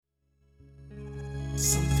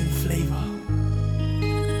Something flavor.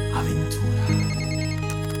 Aventura.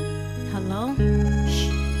 Hello?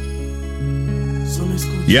 Solo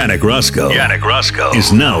escucha. Yannick Roscoe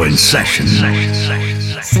is now in session.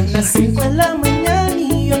 Son las 5 de la mañana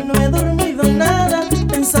y yo no he dormido nada.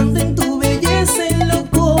 Pensando en tu belleza, en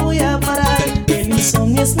loco voy a parar. El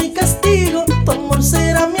insomnio es mi castigo, tu amor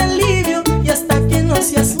será mi alivio. Y hasta que no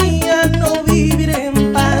seas mía, no viviré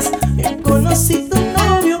en paz. Yo conocí tu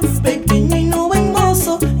novio, pequeño y no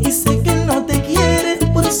hermoso, y sé que él no te quiere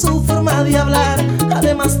por su forma de hablar.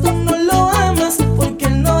 Además tú no lo amas porque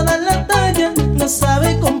él no da la talla, no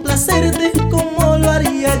sabe complacerte como lo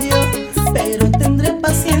haría yo. Pero tendré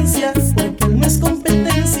paciencia porque él no es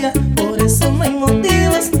competencia, por eso no hay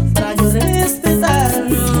motivos para yo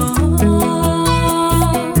respetarlo.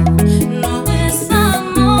 No es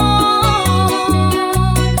amor,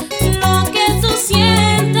 lo que tú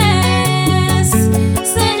sientes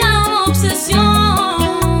se llama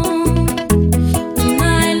obsesión,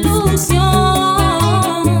 una ilusión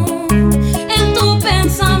en tu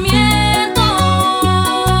pensamiento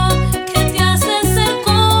que te hace hacer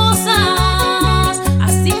cosas,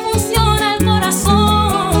 así funciona el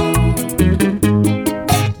corazón.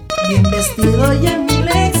 Bien vestido y en mi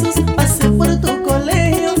Lexus, pasé por tu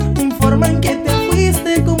colegio. Me informan que te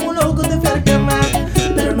fuiste como un loco, te fui a quemar.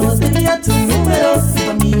 Pero no tenía tu número, tu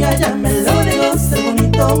amiga ya me lo negó. Ser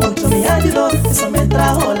bonito mucho me ayudó, eso me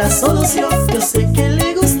trajo la solución. Yo sé que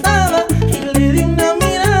le gustaba y le di una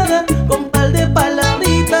mirada. Con par de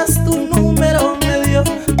palabritas tu número me dio.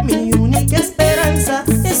 Mi única esperanza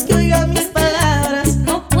es que oiga mis palabras.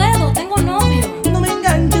 No puedo, tengo novio. No me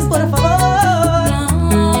enganches, por favor.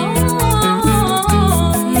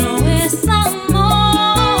 No es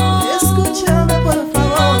amor, Escúchame, por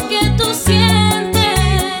favor. lo que tú sientes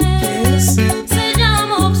 ¿Qué es? se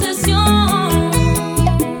llama obsesión,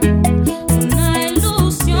 una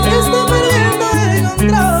ilusión Estoy perdiendo el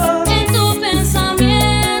control. en tu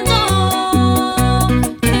pensamiento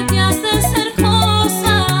que te hace hacer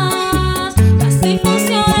cosas, así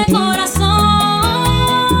funciona el corazón.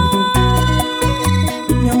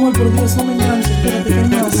 Mi amor, por Dios, no me enganches, espérate, que hay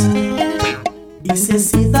más. Hice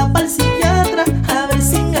cita para el psiquiatra a ver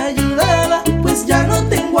si me ayudaba, pues ya no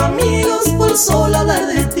tengo amigos por solo hablar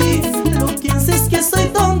de ti. Lo que pienso es que soy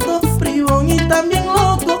tonto, bribón y también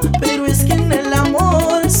loco, pero es que en el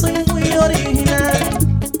amor soy muy original.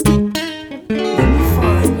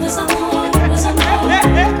 No es amor, no es amor,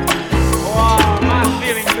 Oh, my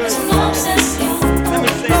feeling good. es una obsesión. Let me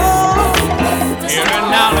say this. Here and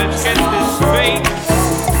now, let's get this straight.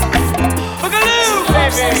 Boogaloo,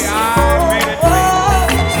 baby, I made it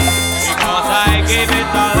because I gave it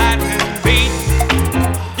the Latin beat.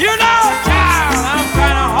 You know, child, I'm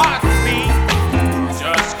kinda hard to beat.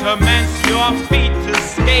 Just commence your feet to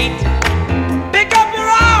skate. Pick up your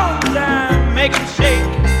arms and make 'em shake.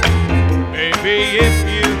 Baby, if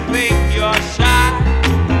you think you're shy,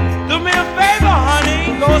 do me a favor, honey,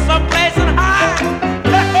 go someplace and hide.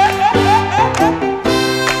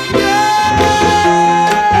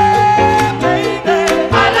 Yeah, baby.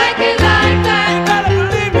 I like it like You that. better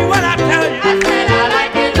believe me when I tell you. I said I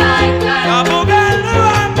like it like that. The boogaloo,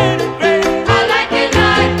 I made it great. I like it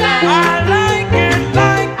like that. I like it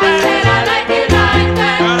like I said that. I like it like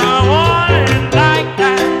that. And I want it like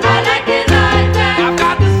that. I like it like that. I've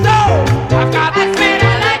got the soul, I've got the I said spirit, I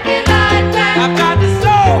like it like that. I've got the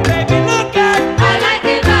soul, baby, look at it. I like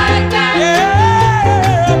it like that.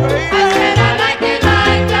 Yeah, baby. I said I like it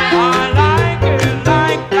like that. I like it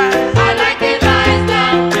like that. I like it like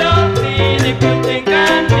that. Jump in if you think I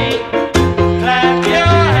need. Clap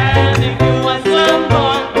your hands if you want some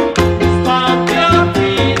more. Stomp your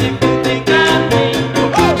feet if you think I need.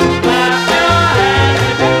 Clap your hands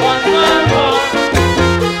if you want some more.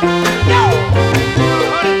 Yo!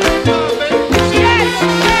 Yeah,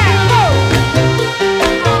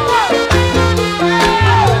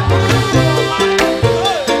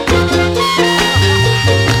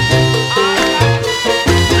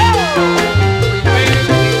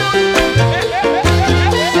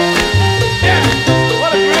 yeah,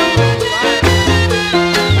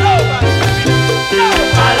 go!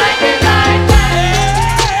 I like it like that.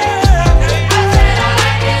 I said I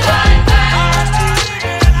like it like that.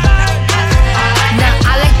 Now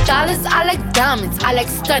I like dollars, I like diamonds, I like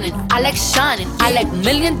stunning, I like shining, I like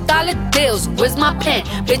 $1,000,000 deals. Where's my pen?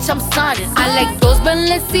 Bitch, I'm signing. I like those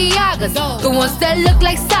Balenciagas, the ones that look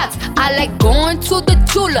like socks. I like going to the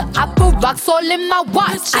Tula, I put rocks all in my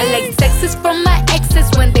watch. I like texts from my exes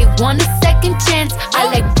when they want a second chance. I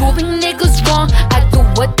like proving niggas wrong, I do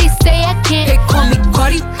what they say I can't. They call me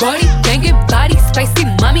Cardi, banging body, spicy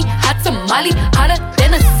mommy, hot tamale, hotter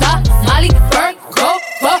than a Somali. Virgo,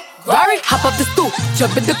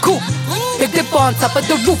 jump in the coop. Big dip on top of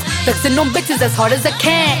the roof, flexing on bitches as hard as I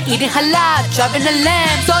can. Eating halal, driving a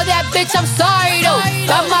lamb. So that bitch, I'm sorry though.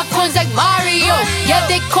 Got my coins like Mario. Yeah,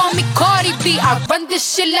 they call me Cardi B. I run this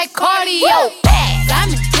shit like cardio. I'm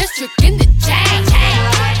in district in the chain.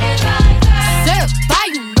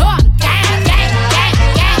 Certified, you know I'm gang, gang, gang,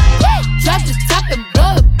 gang. Drop the top and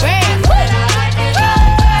blow the brand.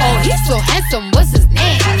 Oh, he's so handsome, what's his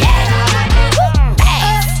name?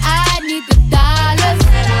 I need the dollars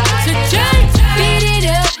to change. Beat it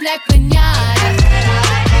up like piñata.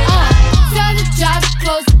 Tell the job to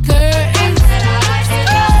close the curtains.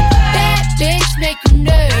 That bitch make you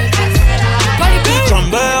nervous.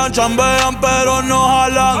 Chambean, chambean, pero no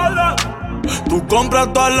jalan. Tú compras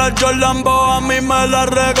todas las Jordan, a mí me las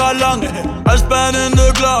regalan. I spend in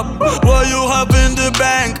the club, what you have in the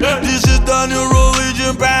bank. This is the new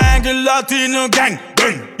religion bank, el Latino gang.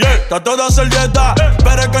 Yeah, está toda servieta,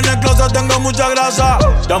 pero es que en el closet tengo mucha grasa.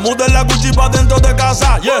 Ya mudé la Gucci pa' dentro de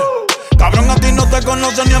casa, yeah. Cabrón, a ti no te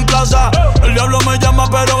conocen ni en plaza. El diablo me llama,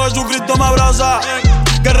 pero Jesucristo me abraza.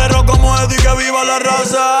 Guerrero como Eddie, que viva la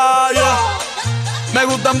raza, yeah. Me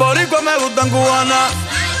gustan boricua, me gustan cubana.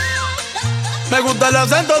 Me gusta el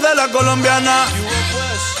acento de la colombiana.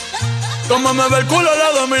 Como me ve el culo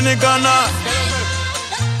la dominicana.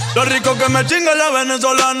 Lo rico que me chinga la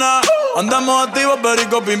venezolana. Andamos activos,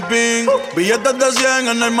 perico, pim, pim. Billetes de 100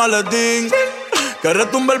 en el maletín. Que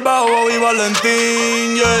retumbe el bajo y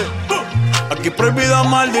Valentín, yeah. Aquí prohibido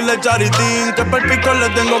amar, dile charitín. Que per pico le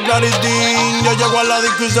tengo claritín. Yo llego a la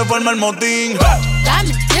disco y se forma el motín.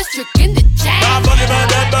 Diamond District in the chain.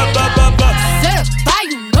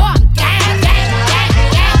 Certified, you know I'm gang, gang, gang,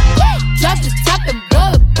 gang. Drop the top and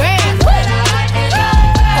blow the brand.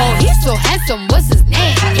 Oh, he's so handsome, what's his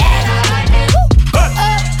name?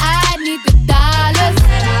 I need the dollars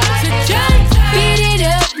to change. Beat it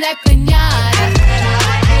up like piñata.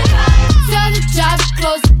 Tell the job to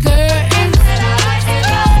close the curtains.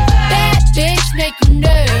 That bitch make you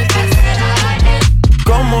nervous.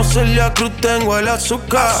 Como Celia Cruz tengo el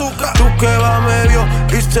azúcar. Tú que va medio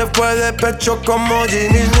y se fue de pecho como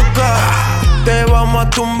Ginny Luca. Te vamos a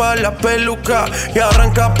tumbar la peluca y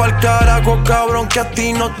arranca pa'l carajo, cabrón, que a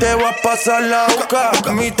ti no te va a pasar la boca.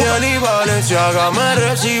 Mi tele y Valenciaga me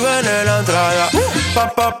reciben en la entrada.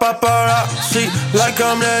 Para, sí, like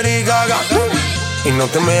I'm Lady Gaga. Y no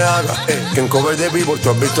te me hagas, que en cover de Billboard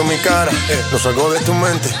tú has visto mi cara. No salgo de tu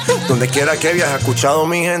mente, donde quiera que viajes, escuchado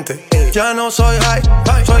mi gente. Ya no soy high,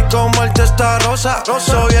 soy como el testa rosa.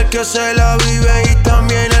 Soy el que se la vive y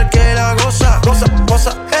también el que la goza. Cosa,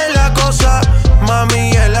 es la cosa,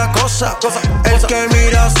 mami es la cosa. El que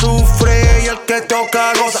mira sufre y el que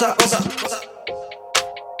toca goza.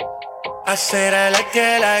 I said I like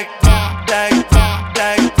it like.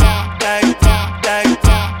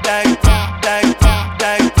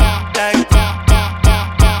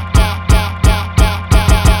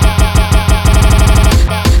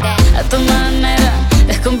 A tu manera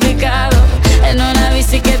es complicado. En una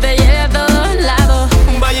bici que te lleve a todos lados.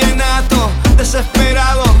 Un vallenato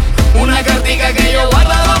desesperado. Una cartica que yo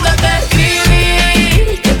guardo donde te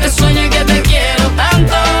escribí. Que te sueño y que te quiero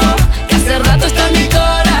tanto. Que hace rato está en mi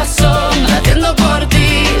corazón. Latiendo por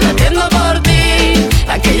ti, latiendo por ti.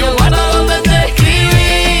 Aquella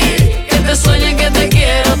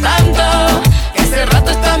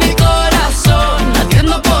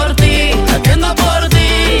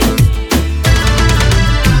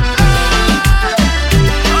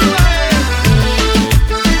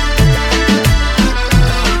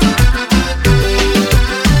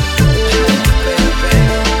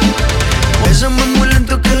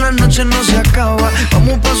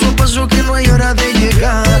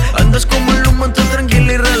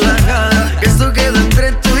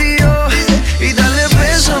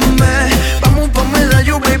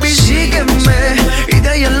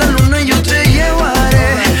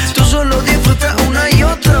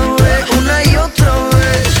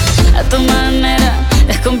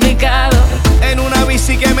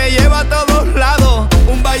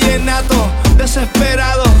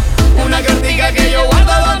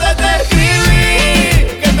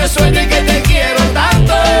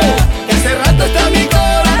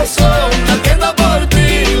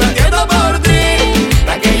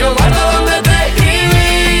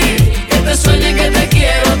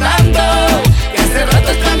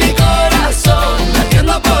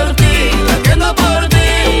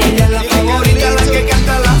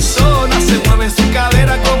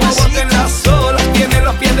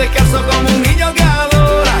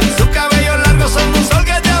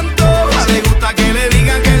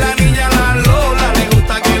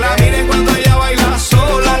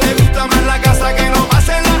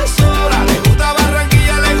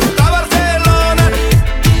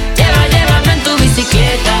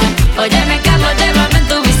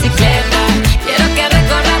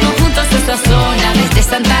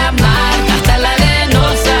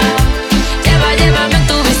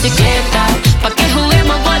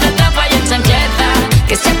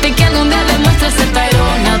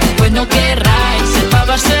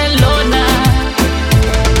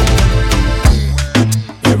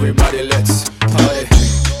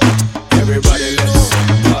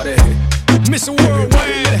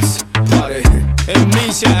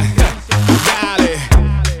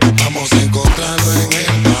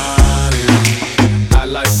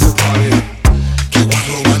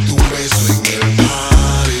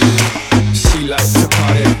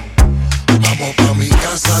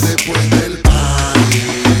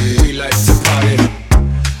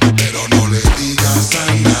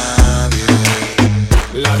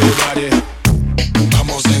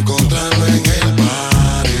Vamos a encontrarnos en el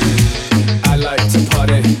party. I like to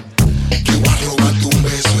party. Que voy a robarte un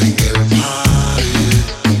beso en el party.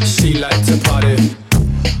 She like to party.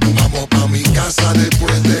 Vamos pa' mi casa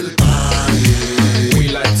después del party. We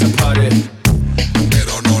like to party.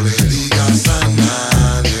 Pero no le digas a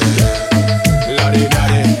nadie. Lari,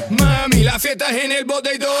 lari. Mami, la fiesta es en el bote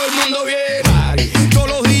y todo el mundo viene. Party. Todos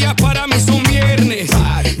los días para mí son viernes.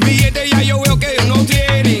 Party. Billetes ya yo veo que ellos no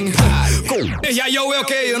tienen. Party. Ya yo veo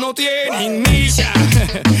que ellos no tienen. Misha,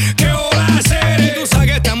 ¿qué hora hacer? Tú sabes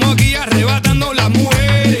que estamos aquí arrebatando las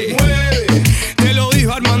mujeres. Mueve. Te lo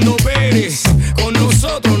dijo Armando Pérez. Con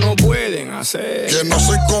nosotros no pueden hacer. Que no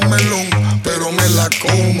soy comelón, pero me la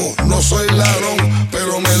como. No soy ladrón,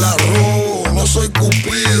 pero me la robo. No soy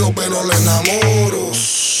cupido, pero le enamoro.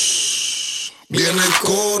 Viene el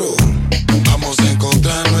coro. Vamos a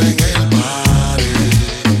encontrarnos en el party.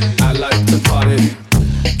 I like to party.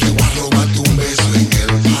 Que voy a robarte un beso en el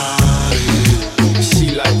party.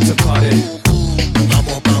 She like to party.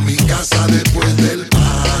 Vamos pa' mi casa después del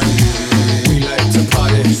party. We like to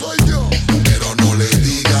party. Soy yo, pero no le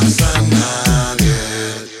digas a nadie.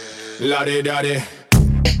 Lari, lari.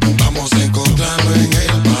 Vamos a encontrarnos en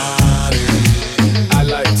el party. I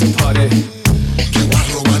like to party. Que voy a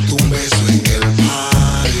robarte un beso en el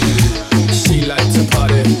party. She like to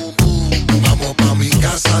party. Vamos pa' mi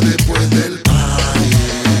casa después del party.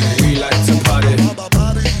 We like to party.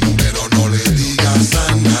 Pero no le digas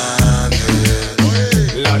a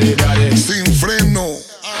nadie. Lari, lari. Sin freno,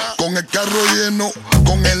 con el carro lleno,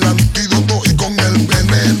 con el antídoto y con el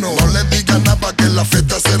veneno. No le digas nada pa' que la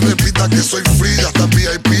fiesta se repita. Que soy free, hasta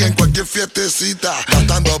VIP en cualquier fiestecita.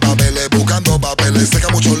 Gastando papeles, buscando papeles. Sé que a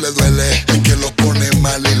muchos les duele, es que los pone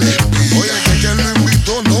mal y les pilla. Oye, que quien lo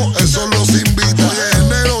invitó, no, eso los invita. Oye,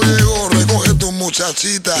 enero llegó, recoge tu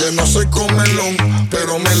muchachita. Que no soy comelón,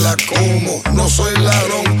 pero me la como. No soy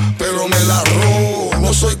ladrón, pero me la robo.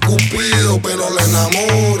 No soy cupido, pero le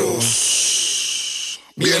enamoro.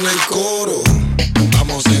 Viene el coro.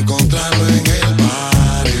 Vamos a encontrarnos en el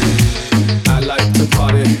party. I like to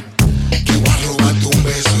party. Que voy a robarte un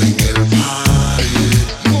beso en el party.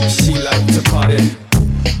 She like to party.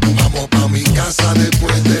 Vamos pa' mi casa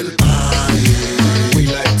después del party. We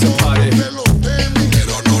like to party.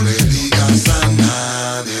 Pero no le digas a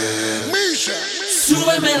nadie. Misha.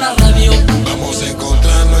 Súbeme la radio. Vamos a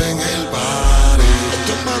encontrarnos en el party.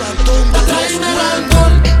 Esto es maratón. Tráeme el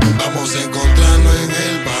alcohol. Vamos a encontrarnos en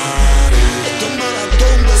el party. Esto es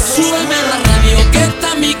maratón. Súbeme la radio, que esta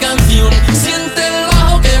es mi canción. Siente el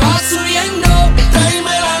bajo que va subiendo.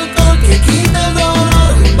 Tráeme el alcohol que quita el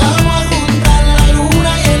dolor. Vamos a juntar la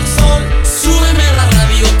luna y el sol. Súbeme la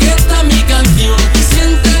radio, que esta es mi canción.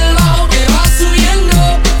 Siente el bajo que va subiendo.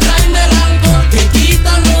 Tráeme el alcohol que quita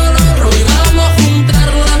el dolor. Hoy vamos a juntar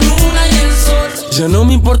la luna y el sol. Ya no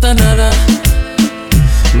me importa nada,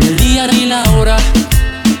 ni el día ni la hora.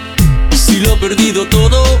 Si lo he perdido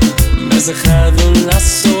todo, me has dejado en las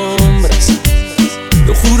sombras.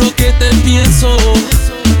 Yo juro que te pienso,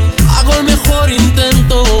 hago el mejor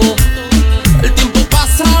intento. El tiempo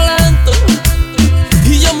pasa lento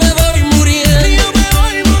y yo me voy muriendo.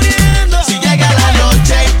 Si llega la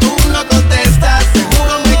noche y tú no contestas,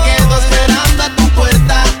 seguro me quedo esperando a tu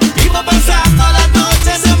puerta. Vivo pensando las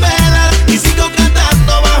noches en vela y sigo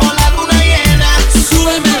cantando bajo la luna llena.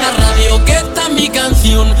 Súbeme la radio, que esta es mi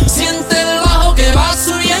canción. Siente el bajo que va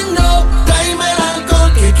subiendo. Tráeme el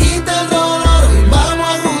alcohol que quita el dolor. Vamos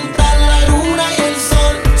a juntar la luna y el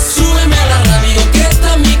sol. Súbeme la radio, que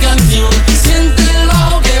esta es mi canción. Siente el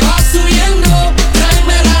bajo que va subiendo.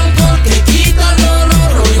 Tráeme el alcohol que quita el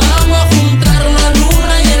dolor. Hoy vamos a juntar la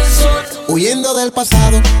luna y el sol. Huyendo del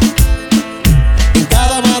pasado, en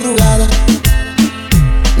cada madrugada,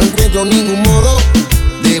 no encuentro ningún modo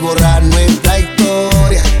de borrar nuestra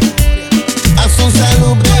historia. A su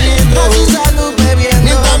salud bebiendo,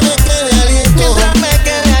 mientras me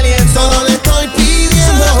quede aliento, solo le estoy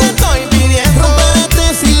pidiendo,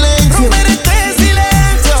 romper este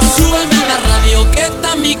silencio. Súbeme la radio, que esta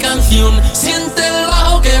es mi canción. Siente el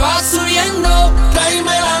bajo que va subiendo.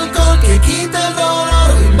 Tráeme el alcohol que quita el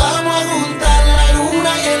dolor. Vamos a juntar la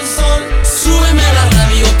luna y el sol. Súbeme la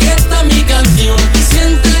radio, que esta es mi canción.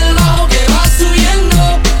 Siente el bajo que va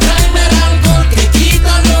subiendo. Tráeme el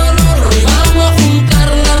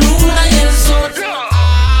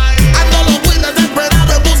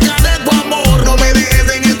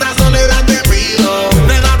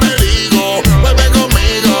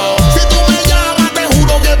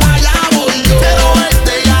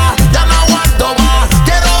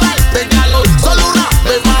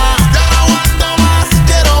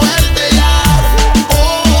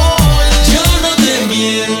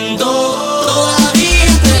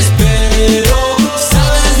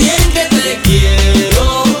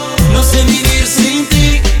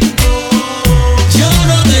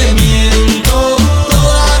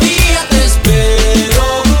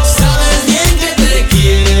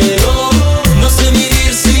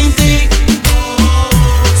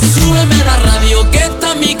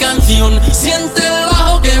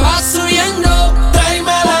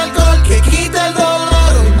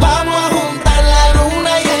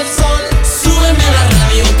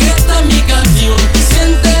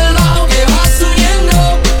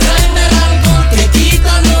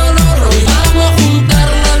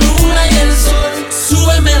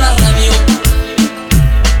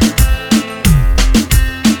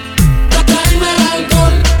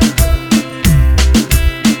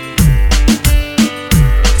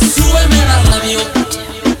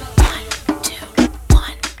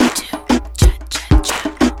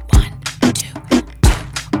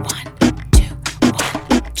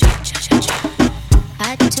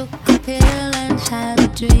pill and had a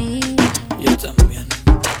dream. Yo también.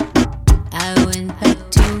 I went back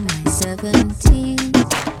to my 17th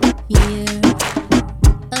year.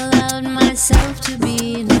 Allowed myself to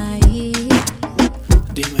be naive.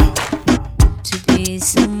 Dime. To be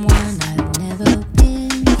someone I've never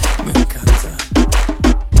been. Me encanta.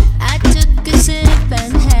 I took a sip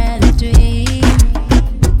and had a dream.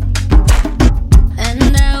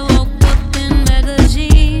 And I woke up in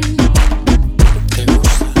magazine. Te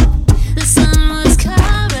gusta. The sun was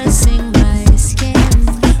caressing my skin.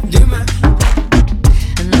 Dime.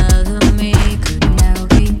 Another me could now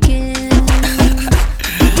begin.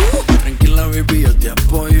 Tranquila, baby, yo te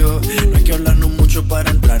apoyo. No hay que hablarnos mucho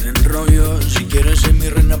para entrar en rollo. Si quieres ser mi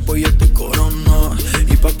reina, pues yo te corono.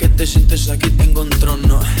 Y pa' que te sientes aquí tengo un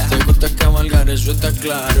trono. Te gusta cabalgar, eso está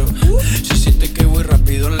claro. Si sientes que voy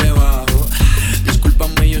rápido, le bajo.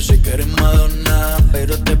 Discúlpame, yo sé que eres Madonna,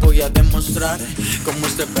 pero te voy a demostrar cómo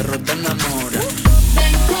este perro te enamora.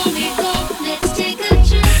 Ven conmigo, let's take a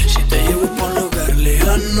trip. Si te llevo pa' un lugar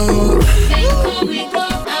lejano, Ven conmigo,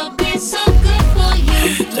 I'll be so good for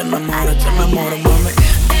you. te enamoro, mami.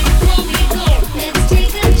 Ven conmigo, let's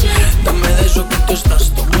take a trip. Dame de eso que tú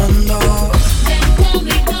estás tomando. Ven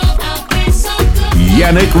conmigo, I'll be so good for you.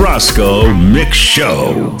 Yannick Roscoe Mix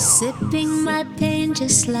Show. Sipping my pain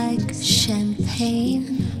just like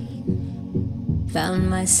champagne. Found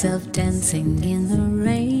myself dancing in the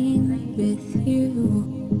rain with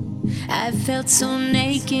you. I felt so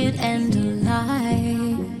naked and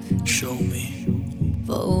alive. Show me.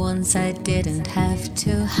 For once I didn't have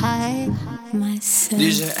to hide myself.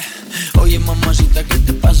 Dice, oye mamacita, ¿qué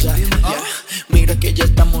te pasa? Yeah. Mira que ya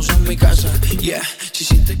estamos en mi casa. Yeah. Si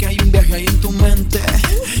sientes que hay un viaje ahí en tu mente,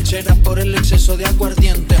 será por el exceso de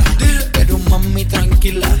aguardiente. Pero mami,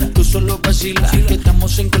 tranquila, tú solo vacila. Que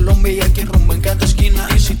estamos en Colombia y aquí rumbo en cada esquina.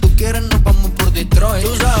 Y si tú quieres nos vamos por Detroit.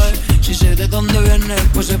 Tú sabes, si sé de dónde vienes,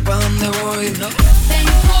 pues sé pa' dónde voy, ¿no? Ven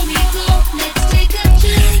conmigo, let's take a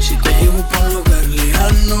trip. Si te llevo pa' un lugar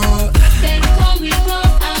lejano, Ven conmigo,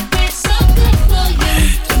 I'll be so good for you.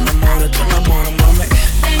 te enamoro, mami.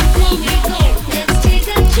 Ven conmigo, let's take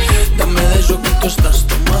a trip. Dame de eso que tú estás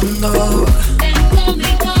tomando. Ven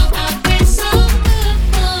conmigo, I'll be so good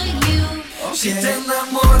for you. Si te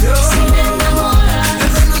enamoro, Si te enamoras, en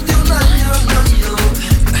menos de un año,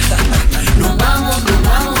 nos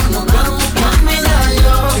vamos pa'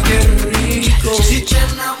 Medallo. Ay, qué rico. Si te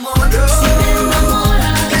enamoro, Si te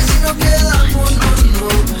enamoras, que si no quedamos, no.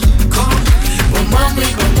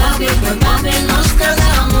 pues mami, nos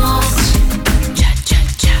casamos. Cha cha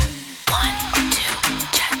cha, 1, 2,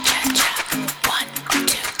 cha cha cha, 1,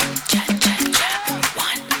 2, cha cha cha,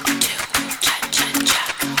 1, 2, cha cha cha,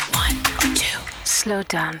 1, 2. Slow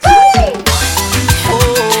down, papi.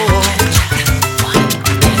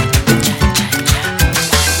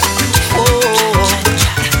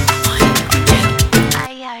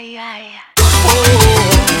 Ay, ay, ay.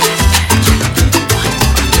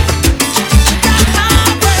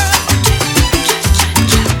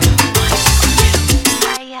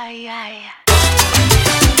 Ay, ay, ay.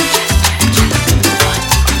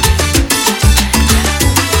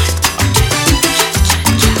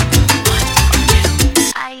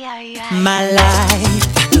 Ay, ay, ay. My life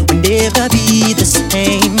will never be the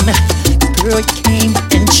same. Girl, you came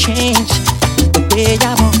and changed the way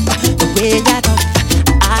I walk, the way I talk.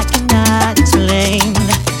 I cannot explain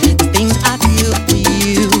the things I feel for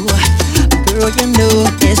you. Girl, you know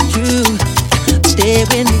it's true. Stay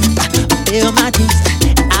with me, fulfill my dreams,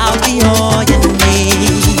 and I'll be all you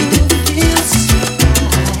need. Feels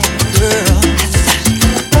right, girl.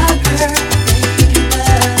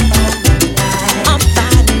 I'm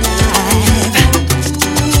finding life.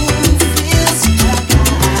 Feels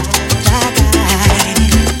like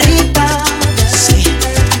I see,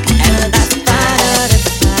 and I find it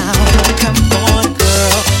now. Come on,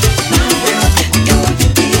 girl.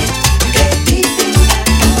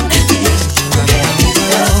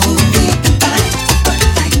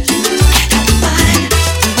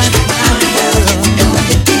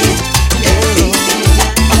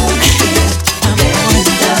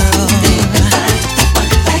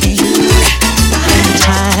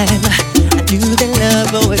 Time I knew that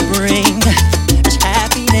love would bring this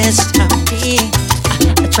happiness to me.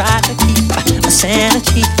 I tried to keep my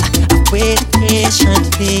sanity. I waited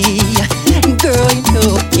patiently. Girl, you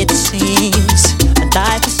know it seems my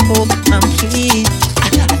life is so complete.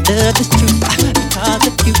 I love this truth because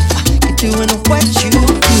of you. You're doing what you do.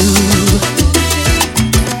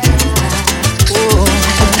 Oh.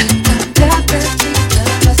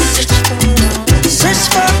 Search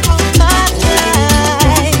for all my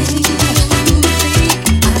life.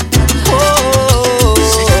 Oh.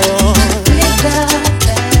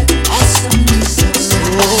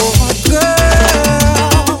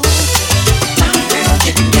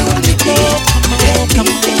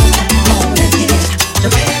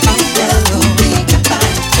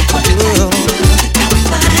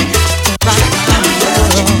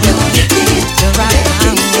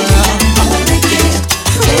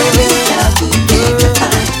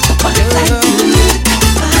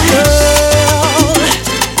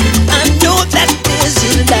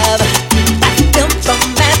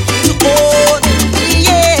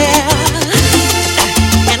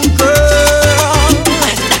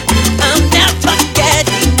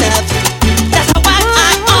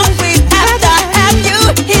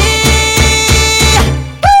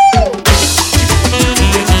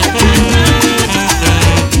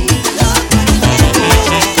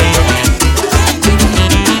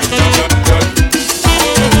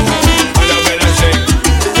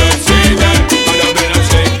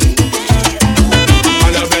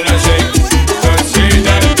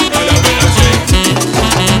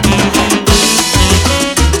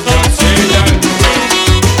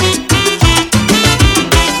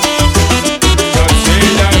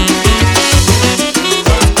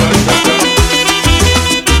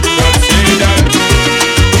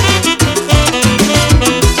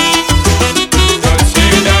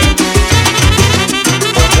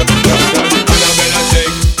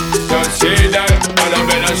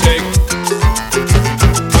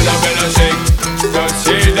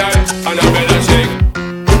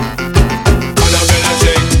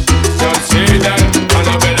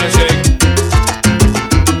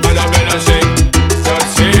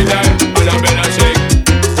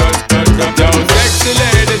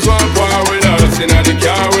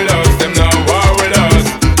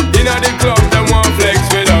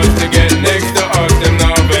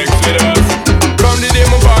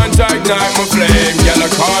 ignite my flame. Girl, I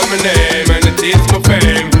call my name and it is my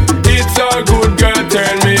fame. It's all good, girl,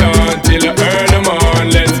 turn me on till I earn them on.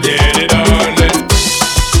 Let's get it on.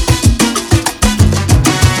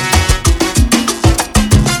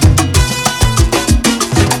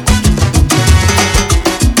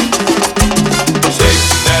 Shake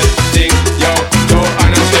that thing, yo,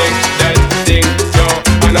 Joanna, shake that thing, yo,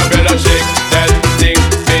 Annabella, shake that thing,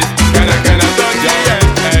 miss. Can I touch your head?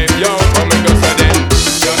 Hey, yo, come and go so then.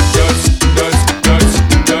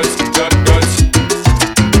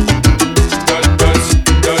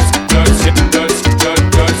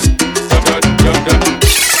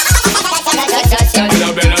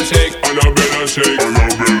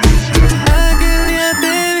 Aquel día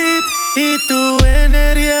te vi y tu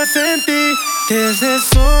energía sentí. Desde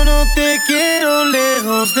eso no te quiero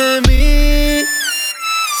lejos de mí.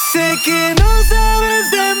 Sé que no sabes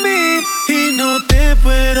de mí y no te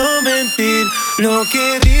puedo mentir. Lo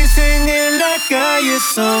que dicen en la calle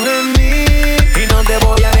sobre mí y no te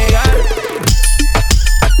voy a negar.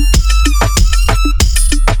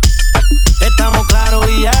 Estamos claros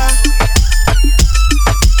y ya.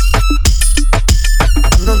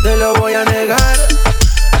 No te lo voy a negar.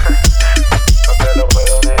 No te lo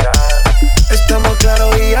puedo negar. Estamos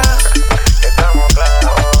claros y ya. Estamos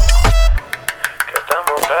claros.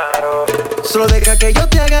 Solo deja que yo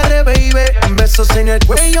te agarre, baby. Besos en el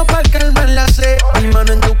cuello para calmar la sed. Mi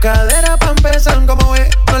mano en tu cadera pa' empezar como es.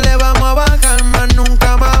 No le vamos a bajar más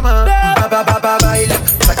nunca, mamá. Baila,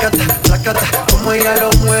 sacata, sacata. Como ella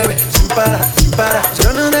lo mueve, sin parar, sin parar.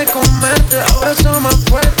 Ganas de comerte, ahora son más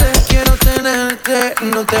fuertes. Quiero tenerte y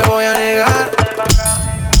no te voy a negar.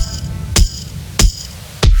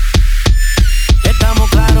 Estamos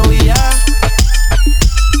claros y ya.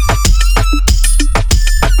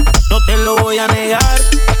 No te lo voy a negar.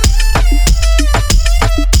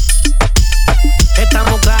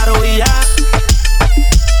 Estamos claros y ya.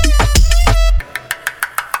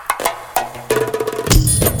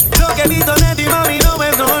 Lo que he visto de ti, mami, no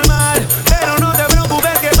es normal. Pero no te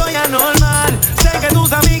preocupes que soy anormal. Sé que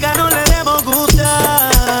tus amigas no le debemos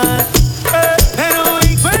gustar. Pero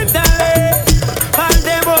y cuéntale,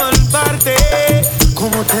 parte por parte.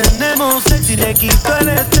 Como tenemos sexy, le quito el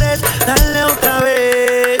estrés. Dale otra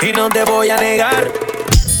vez. Y no te voy a negar.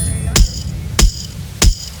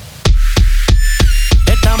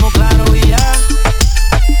 Estamos claros y ya.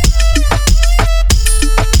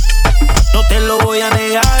 No te lo voy a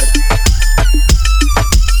negar.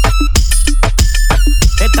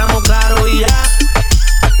 Estamos claros y ya.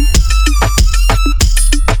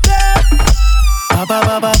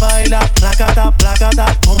 Baila, placata, placata.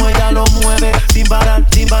 Como ella lo mueve, sin parar,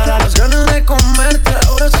 sin parar. Las ganas de comerte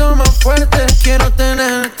ahora son más fuertes. Quiero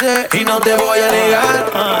tenerte y no te voy a negar.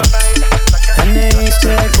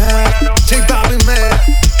 J Balvin, man.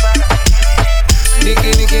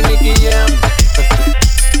 Nicky Jam.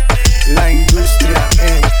 La industria,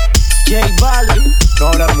 J Balvin. No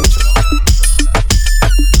hablar mucho.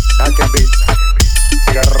 Que el beat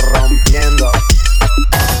siga rompiendo.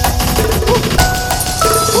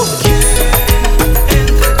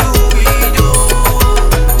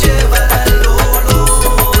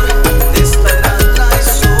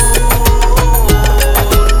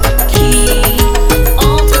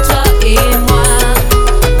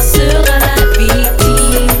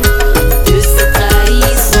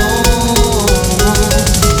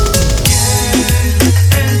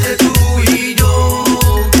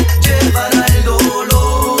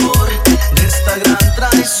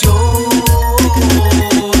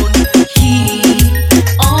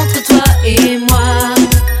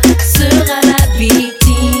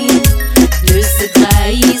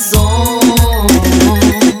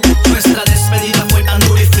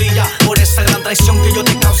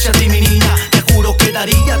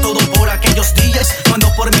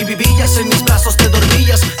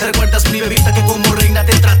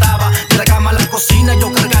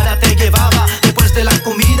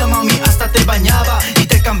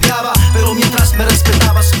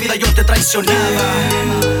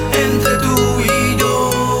 Entre tú y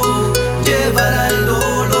yo llevará el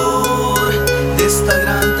dolor de esta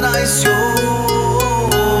gran traición.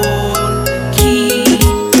 Qui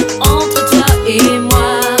entre toi et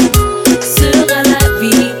moi sera la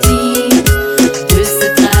victime de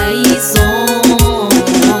cette trahison?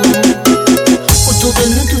 Autour de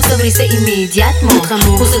nous tout s'est brisé immédiatement. Notre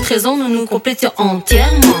amour, pour cette raison nous nous complétions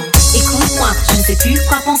entièrement. Écoute-moi, je ne sais plus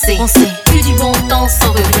quoi penser. Plus du bon temps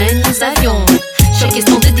sans regret nous avions. Chaque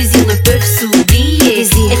instant de désir ne peuvent s'oublier.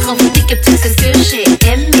 Être envoûté, captif, c'est ce que j'ai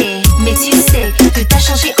aimé. Mais tu sais que t'as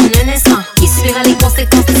changé en un instant. Qui subira les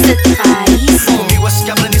conséquences de cette trahison? Conmigo es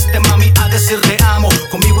que aprendiste, mami, a decir te amo.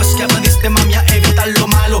 Conmigo es que aprendiste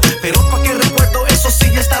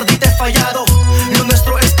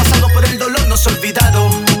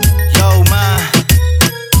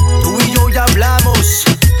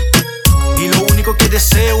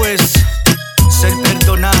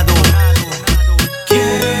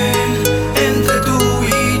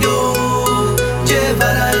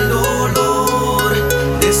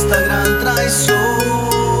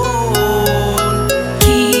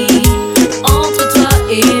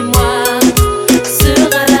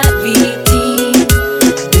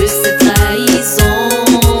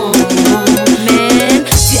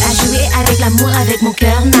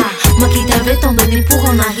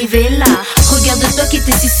de toi qui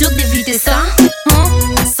était si sûr d'éviter ça.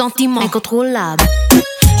 Un sentiment incontrôlable.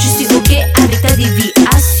 Je suis ok avec ta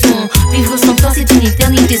déviation. Vivre sans toi c'est une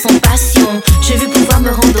éternité sans passion. Je veux pouvoir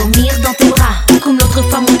me rendormir dans tes bras. Comme l'autre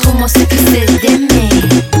femme, montre-moi ce que c'est d'aimer.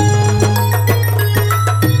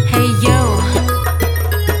 Hey yo,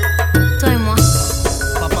 toi et moi,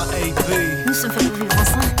 Papa AB. nous sommes faits pour vivre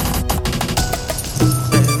ensemble.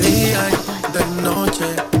 De día y de noche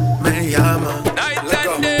me llama.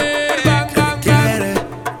 Que quiere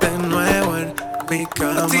de nuevo en mi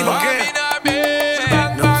cama.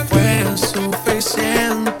 No fue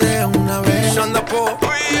suficiente una vez.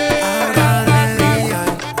 Ahora de día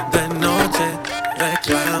y de noche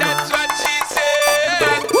reclama.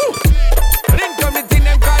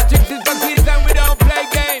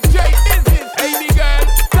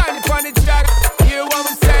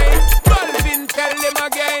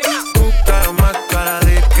 Buscaron más cara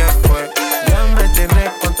de que fue. Ya me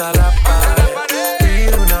tienes contra la pared.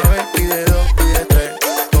 Pide una vez, pide dos, pide tres.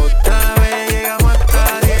 Otra vez llegamos hasta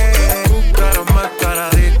 10. Buscaron más cara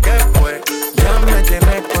de que fue. Ya me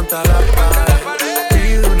tienes contra la pared.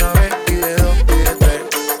 Pide una vez, pide dos, pide tres.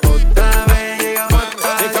 Otra vez llegamos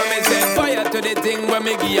hasta 10. Fire to the thing when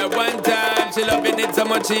me give her one time. She loving it so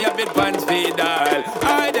much she have it pants feed all.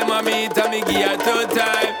 I dem a meet and me give her 2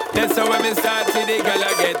 times. That's how when me start see the girl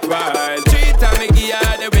I get wild. 3 times me give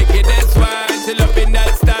her the wickedest one. She loving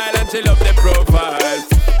that style and she love the profile.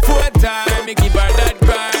 4 times me give her that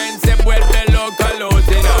grind. Say vuelve local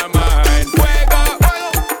out in her mind. Fuego,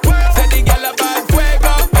 say the girl about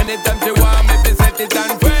fuego. Anytime she want me to set it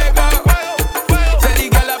on fuego. Say the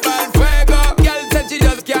girl about fuego. Girl said she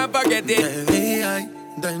just can't forget it. De día y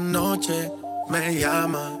de noche me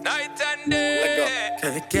llama. Night and day.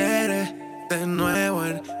 Que quiere de nuevo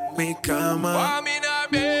en mi cama.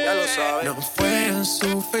 Ya lo sabes. No fue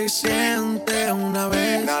suficiente una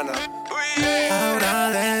vez. Ahora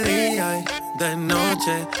de día y de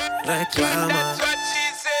noche reclama.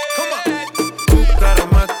 Buscaron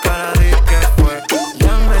más cara de que fue.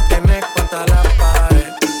 Ya me tenés contra la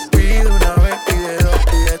pared. Pide una vez, pide dos,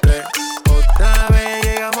 pide tres. Otra vez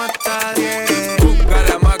llegamos hasta 10. Busca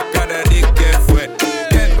la máscara de que fue.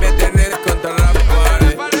 Que me tenés contra la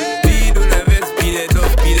pared. Pide una vez, pide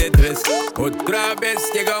dos, pide tres. Otra vez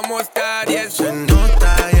llegamos hasta 10. Se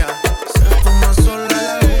nota ya, se fuma sola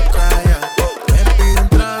la boca ya. Me pide un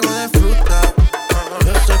trago de fruta.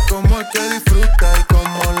 Yo sé cómo es que disfruta y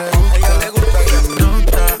cómo le gusta. Se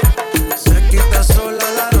nota, se quita sola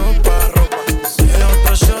la ropa. Si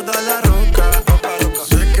otro shot a la roca.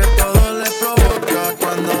 Sé que todo le provoca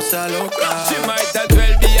cuando se aloca. She might as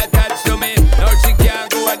well be attached to me. Now she can't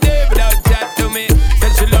go a day without chat to me.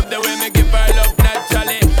 Said she love the way me give her love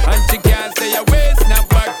naturally. And she can't say a way, snap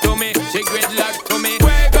back to me. She gridlock to me.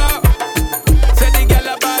 Fuego, say the girl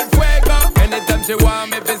about fuego. Anytime she want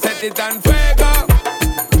me, fi set it on fuego.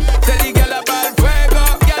 Say the girl about fuego.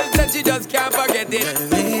 Girl said she just can't forget it. De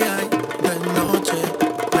día y de noche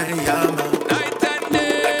me llama. Night and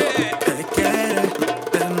day. Que quiere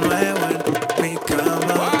de nuevo en mi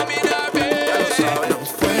cama. No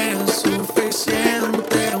fue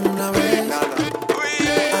suficiente una vez.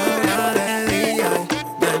 Ahora de día y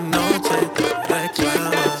de noche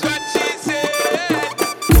reclama.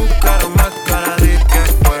 Buscaron más cara de que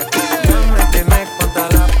fue. Ya me tienes contra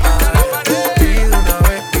la pared. Pide una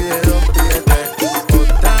vez, pide dos, pide tres.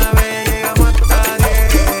 Otra vez llegamos hasta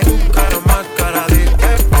 10. Buscaron más cara de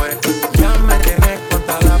que fue. Ya me tienes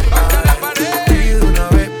contra la pared. Pide una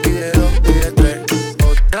vez, pide dos, pide tres.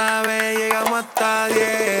 Otra vez llegamos hasta 10.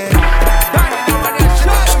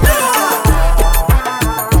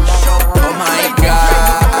 Oh my God.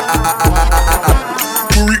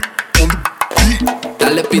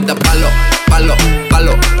 Dale pita palo, palo,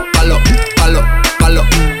 palo, palo, palo, palo,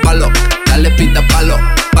 palo. Dale pita palo,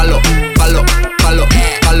 palo, palo, palo,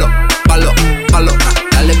 palo, palo, palo.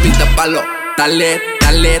 Dale pita palo, dale,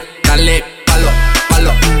 dale, dale, palo,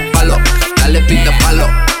 palo, palo. Dale pita palo,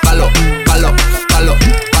 palo, palo, palo,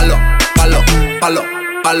 palo, palo, palo,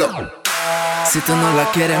 palo. Si tú no la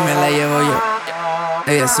quieres, me la llevo yo.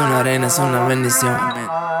 Ella es una reina, es una bendición.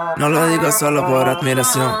 No lo digo solo por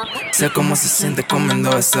admiración. Sé cómo se siente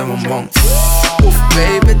comiendo ese bombón. Uf,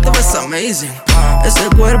 baby, te ves amazing. Ese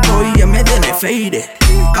cuerpo ya me tiene faded.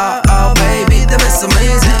 Baby, te ves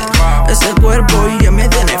amazing. Ese cuerpo ya me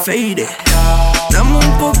tiene faded. Dame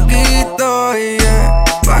un poquito, yeah,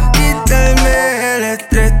 pa' quitarme el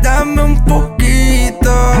estrés. Dame un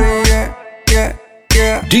poquito, yeah, yeah,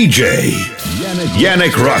 yeah. DJ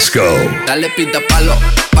Yannick Roscoe. Dale pita palo,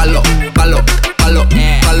 palo, palo, palo,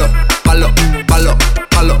 palo, palo, palo,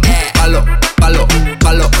 palo, palo, palo,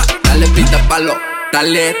 palo. Dale pita palo,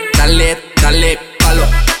 dale, dale, dale, palo,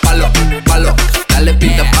 palo, palo, dale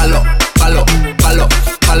pinta palo, palo, palo,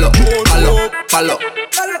 palo, palo, palo.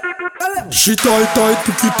 She tight,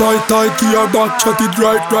 cookie tight, give her back, chat it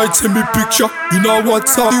right, send me picture. In a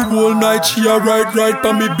WhatsApp, the whole night she a right,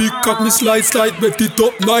 pa me big cock, me slide, bet it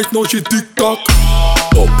up nice, now she tick-tock.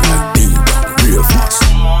 Up like ding dong, real fast.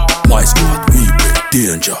 My squad, we break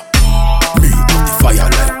danger. Me put the fire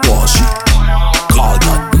like washi. Call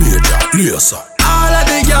that major, laser. All of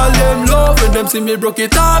the girl them love when them see me broke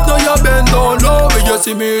it off. Now you bend down low. When you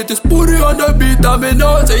see me it is booty on the beat and me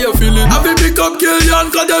know say you feel it. I be pick up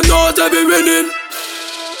Caliente cause them know say be winning.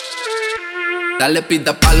 Dale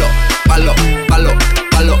pinta palo, palo, palo,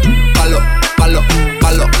 palo, palo, palo,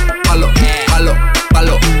 palo, palo, palo,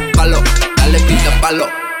 palo, palo. Dale pinta palo,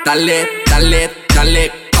 dale, dale,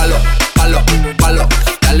 dale, palo, palo, palo.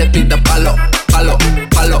 Dale pinta palo, palo,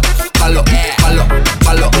 palo, palo, palo,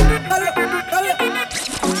 palo.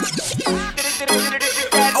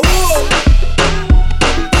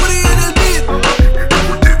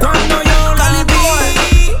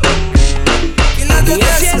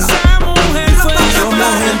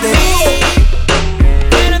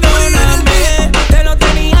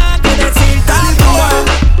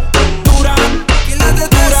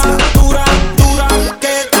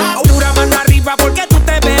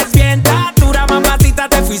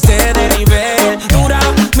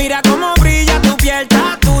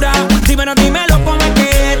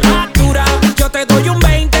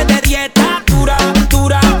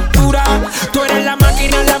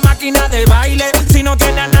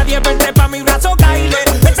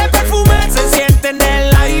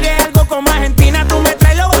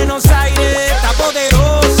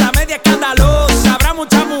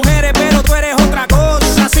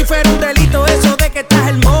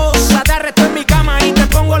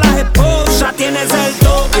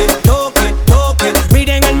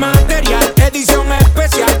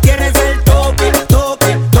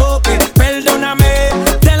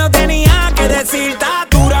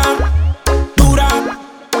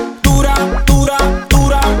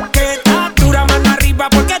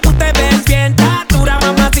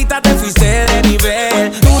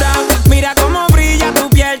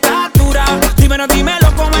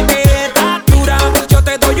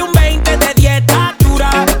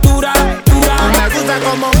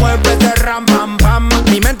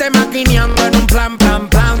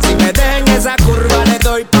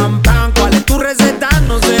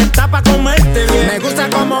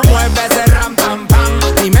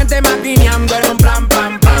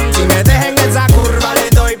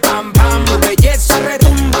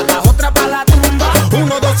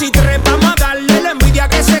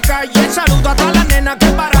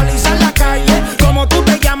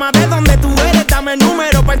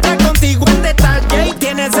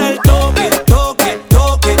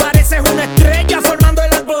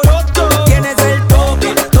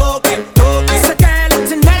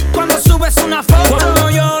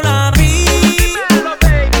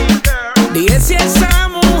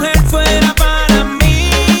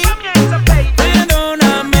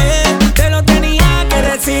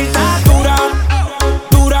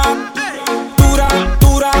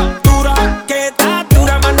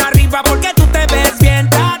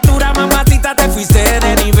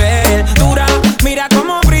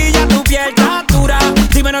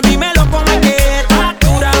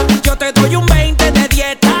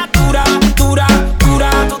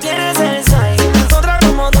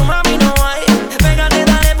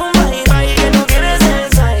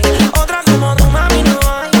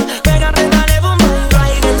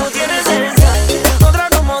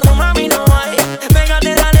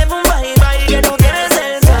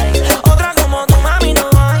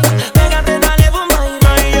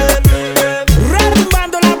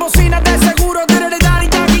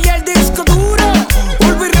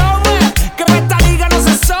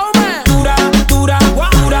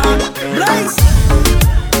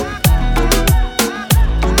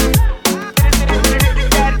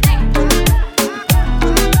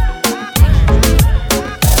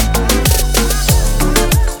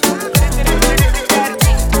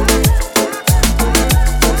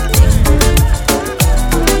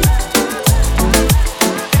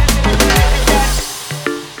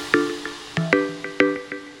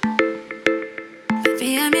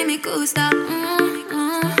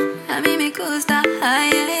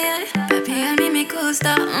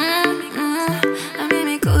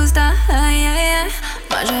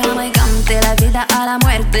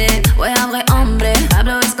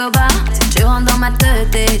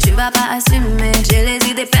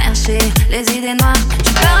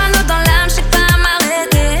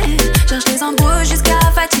 Cherche les embrouilles jusqu'à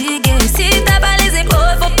fatiguer. Si t'as pas les épaules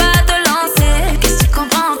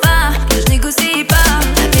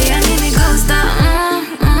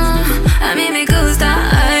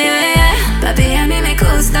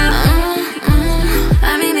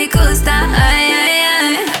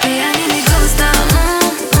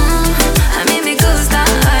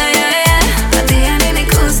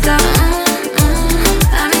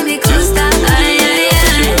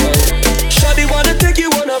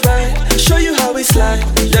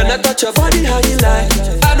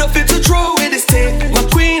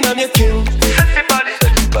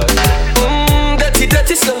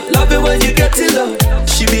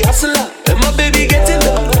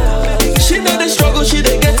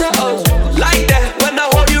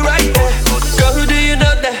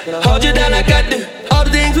Hold you down, I got to. All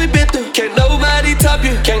the things we've been through. Can't nobody top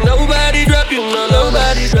you. Can't nobody drop you. No,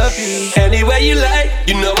 nobody drop you. Any way you like,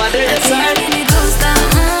 you know I did inside. A mí me gusta,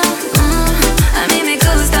 a mí me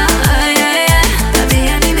gusta, ay, ay, ay. Papi,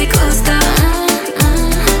 a mí me gusta,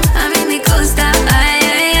 a mí me gusta, ay,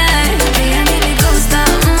 ay, ay. Papi, a mí me gusta,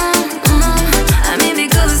 a mí me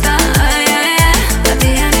gusta, ay, ay, ay. Papi,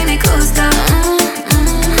 a mí me gusta,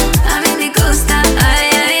 a mí me gusta, ay,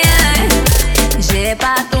 ay, ay. J'ai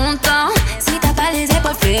pas ton temps, si t'as pas les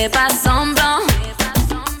épaules, fais pas semblant.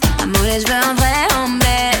 Amour, je veux un vrai homme,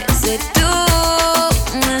 c'est tout.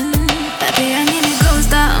 Papi, a mí me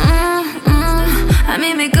gusta, a mí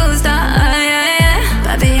me gusta, ay, ay, ay.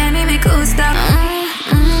 Papi, a mí me gusta,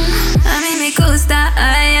 a mí me gusta,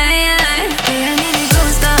 ay, ay, ay. Papi, a mí me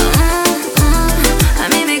gusta, a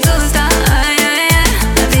mí me gusta, ay, ay, ay.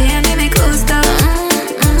 Papi, a mí me gusta,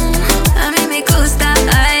 a mí me gusta,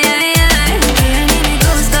 ay, ay, ay. Papi, a mí me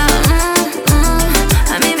gusta,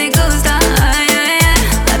 a mí me gusta, ay, ay, ay.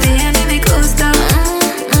 Papi, a mí me gusta,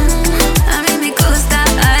 a mí me gusta,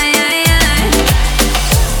 ay, ay, ay.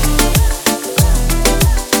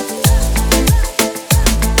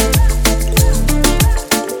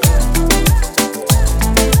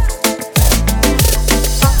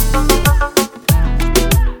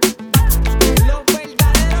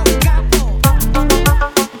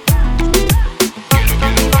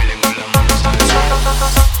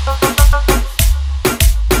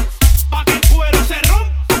 Pa' que el cuero se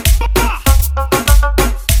rompa.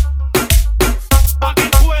 Pa' que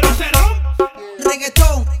el cuero se rompa.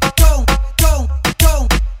 Reggaetón, ton, ton, ton.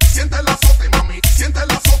 Siente el azote, mami, siente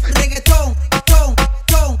el azote. Reggaetón, ton,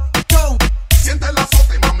 ton, ton. Siente el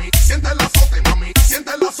azote, mami, siente el azote, mami,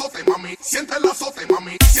 siente el azote, mami, siente el azote,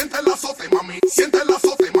 mami, siente el azote, mami, siente el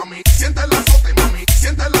azote, mami, siente el azote, mami,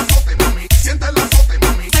 siente el azote, mami, siente el azote,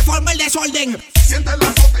 mami. Se forma el desorden, Siente el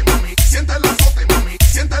azote, mami, siente el azote, mami,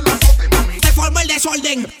 siente el azote, mami. se forma el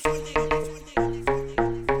desorden.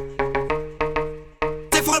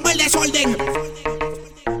 Se forma el desorden.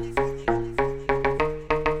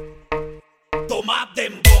 Toma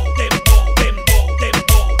dembow, dembow, dembow,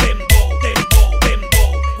 dembow, dembow, dembow, dembow.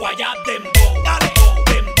 Guayá dembow, dale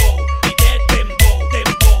dembow. Pide dembow,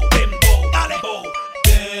 dembow, dembow, dale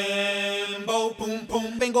dembow, pum pum.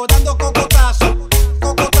 Vengo dando cocotazo,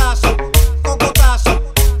 cocotazo, cocotazo.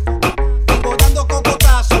 Vengo dando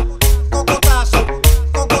cocotazo, cocotazo,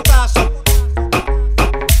 cocotazo.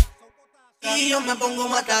 Y yo me pongo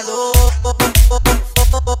matador.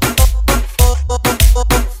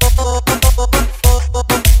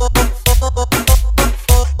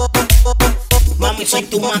 Mami, soy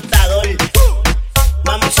tu matador.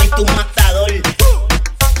 Mami, soy tu matador.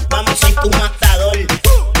 Mami, soy tu matador.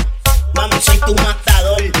 Mami, soy tu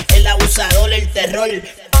matador. El abusador, el terror.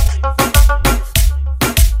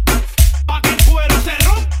 Pa' que el cuero se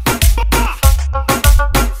rompa.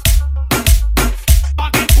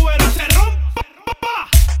 Pa' que el cuero se rompa.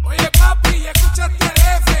 Oye, papi, escúchate el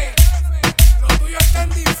F. Lo tuyo está en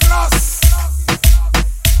defrost.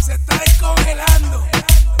 Se está descongelando.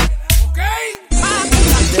 ¿Ok?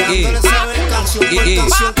 Dejándole saber canción por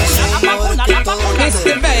canción que son mejores que todos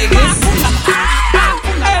ustedes. El médico.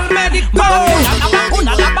 La vacuna, la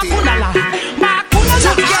vacuna, la vacuna, la vacuna, la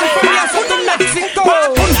vacuna, la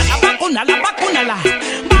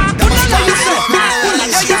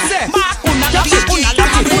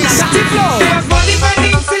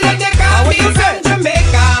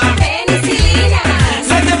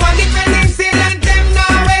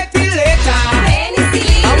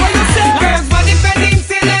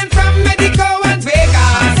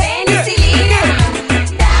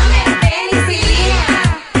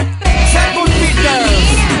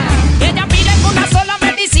ella pide una sola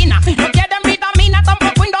medicina, no quiere vitamina,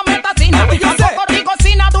 tampoco indometacina, tampoco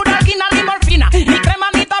rigocina, duralgina ni morfina, ni crema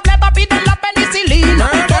ni tableta, piden la penicilina.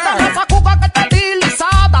 Todas las agujas que están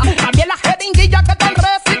utilizadas, también las jeringuillas que están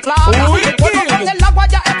recicladas. El polvo con el agua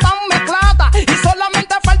ya están mezcladas y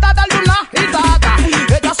solamente falta darle una agitada.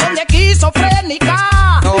 Ellas son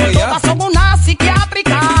esquizofrénicas, todas son una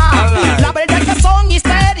psiquiátrica. La verdad es que son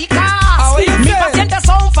histéricas, mis pacientes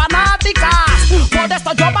son fanáticas. Por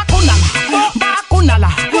esto yo vacúnala, vacúnala,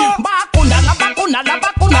 vacúnala, vacúnala,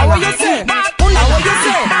 vacúnala, vacúnala, vacúnala,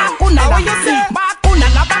 vacúnala, vacúnala,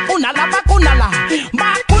 vacúnala, vacúnala,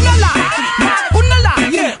 vacúnala,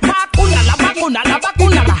 vacúnala, vacúnala,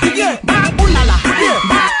 vacúnala,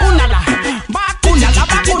 vacúnala, vacúnala,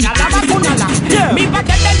 vacúnala, vacúnala. Mi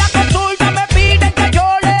paciente en la consulta me piden que yo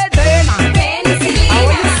le dé penicilina.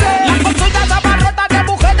 La consulta se abarrota de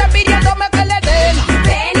mujeres pidiéndome que le den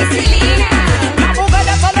penicilina. Las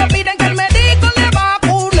mujeres solo piden que el médico le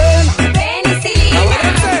vacune. Penicilina.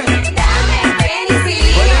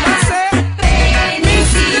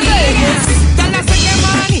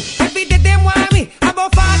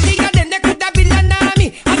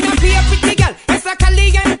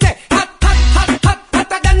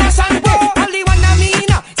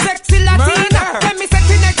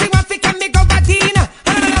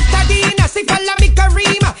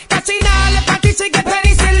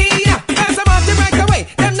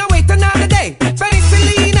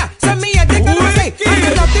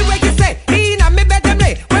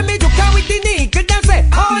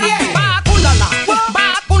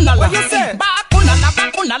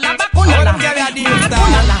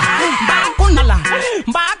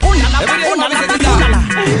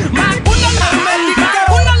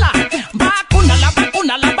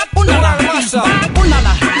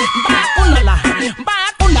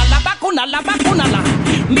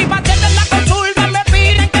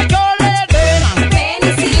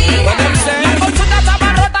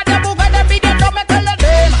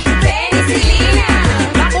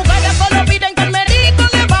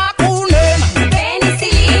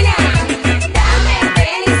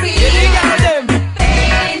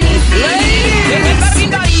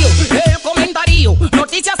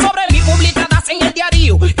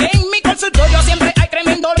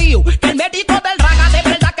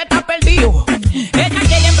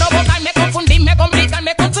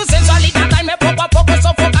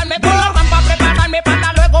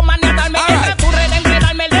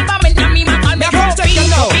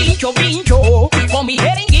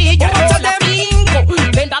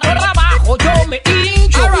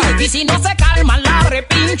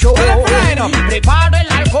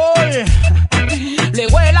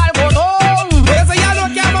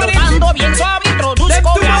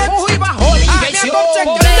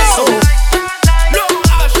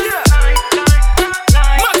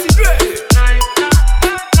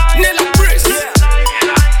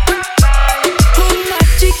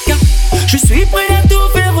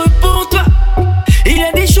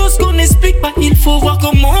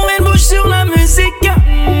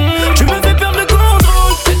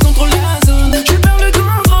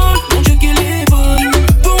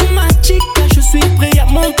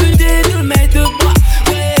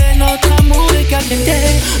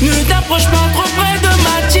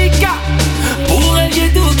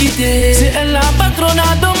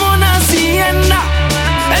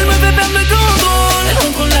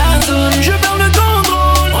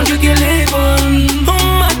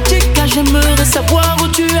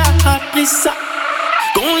 appris ça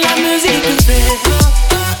quand la musique fait.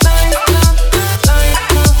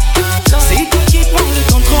 C'est toi qui prends le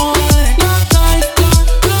contrôle.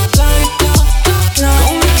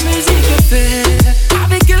 Quand la musique fait.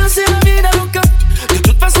 Avec elle c'est la vie d'avocat. De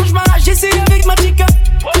toute façon je m'arrache, j'essaie avec ma chica.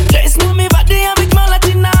 Laisse-moi m'évader avec ma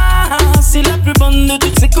latina. C'est la plus bonne de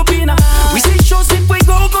toutes ses copines. Oui c'est chaud, c'est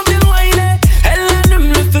fuego quand t'es loin il est. Elle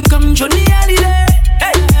allume le feu comme Johnny Hallyday.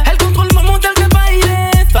 Hey, elle contrôle le moment tel que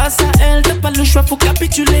bailler. Face à elle t'as pas le choix, faut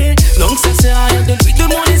capituler. Donc ça sert à rien de lui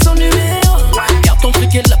demander son numéro. Garde ton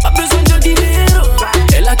fric, elle a pas besoin de dinero.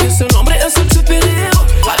 Elle a que son ombre et un seul super-héros.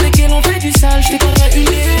 Avec elle on fait du sale, je t'écouterai une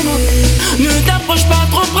démo. Ne t'approche pas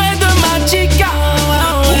trop près de ma chica.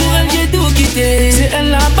 Pour elle j'ai tout quitté. C'est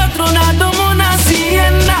elle la patrona dans mon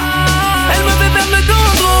hacienda. Elle me fait perdre le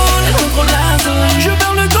contrôle. Elle contrôle la zone, je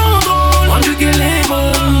perds le contrôle. Rendu qu'elle est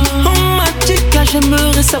bonne. Oh ma chica,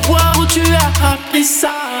 j'aimerais savoir où tu as appris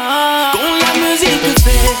ça. Quand la musique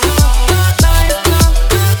fait.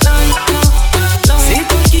 C'est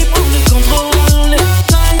toi qui prends le contrôle.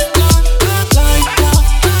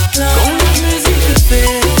 Quand la musique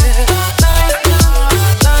fait.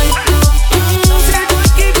 C'est toi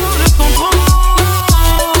qui prends le contrôle.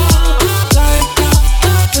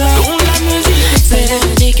 Quand la musique fait. Se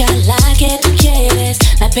dedica a la que tú quieres.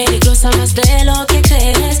 La peligrosa más de lo que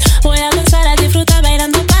crees. Voy a gozar a disfrutar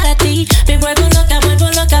bailando para ti. Me vuelvo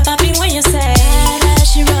loca, papi, when you say mad as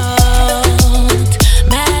she wrote,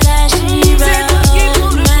 mad as she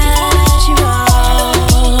wrote, mad as she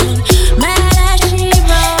wrote, mad as she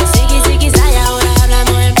wrote. Ziggy, ziggy, zay, ahora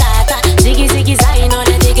hablamos en plata. Ziggy, ziggy, zay, no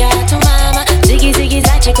le digas a tu mamá. Ziggy, ziggy,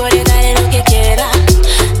 zay, chico, le daré lo que quiera.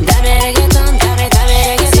 Dame reggaeton, dame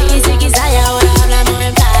reggaeton. Ziggy, ziggy, zay, ahora hablamos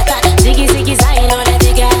en plata. Ziggy, ziggy, zay, no le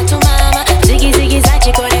digas a tu mamá. Ziggy, ziggy, zay,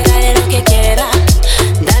 chico, le daré lo que quiera.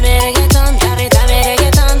 Dame reggaeton, dame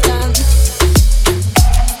reggaeton, ton.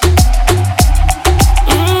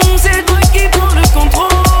 C'est toi qui prends le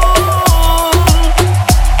contrôle.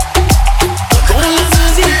 Quand la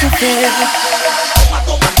musique fait.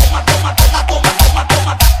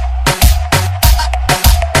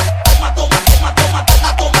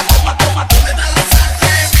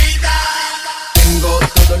 Tengo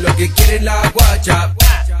todo lo que quiere la guacha.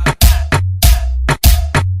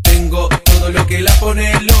 Tengo todo lo que la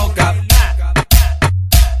pone loca.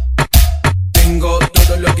 Tengo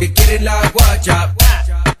todo lo que quiere la guacha.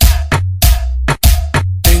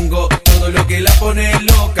 Tengo todo lo que la pone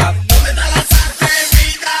loca.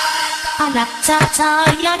 Ala ta ta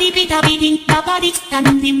ya di bi da bi din da ba di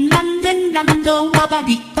dan dim dan den dan do wa ba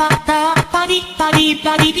di ba da ba di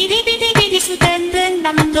bi di bi di su den den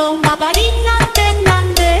dan do wa ba di nan den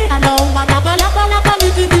nan de alo wa da ba lu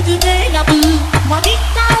du de ya bu wa di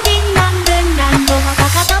da din nan den dan do wa da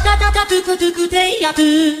du de ya bu.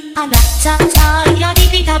 Ala ta ta ya di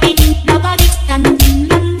bi da ba di dan dim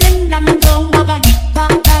dan den dan do wa ba di ba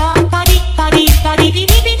da ba di bi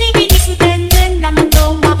di su den den dan do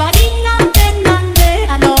wa ba di nan den nan de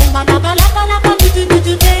alo wa da ba lu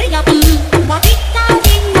du de ya bu wa di da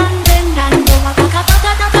din nan den dan do wa da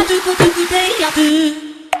du de ya bu.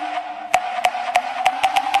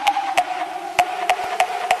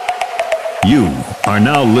 You are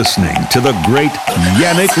now listening to the great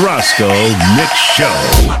Yannick Roscoe Mix Show.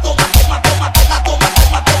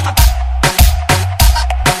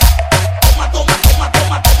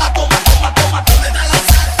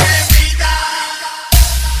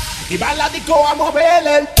 Y va a la disco a mover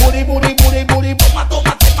el booty, booty, booty, booty, toma,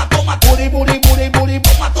 toma, toma, toma, booty, booty, booty, booty,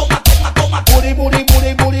 toma, toma, toma, toma, booty, booty,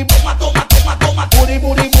 booty, booty, toma, toma, toma, toma, booty,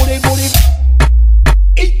 booty, booty, booty.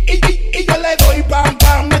 Y yo le doy pam,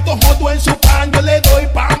 pam, meto joto en su pan, yo le doy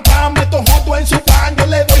pam, pam, meto joto en su pan, yo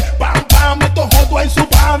le doy pam, pam, meto joto en su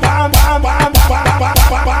pan, pam, pam, pam, pam, pam,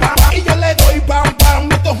 pam, pam. Y yo le doy pam, pam,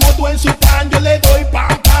 meto joto en su pan, yo le doy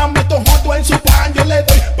pam, pam, meto joto en su pan, yo le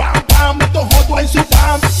doy pam, pam, meto joto en su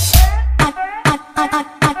pan.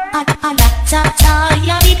 Ta ta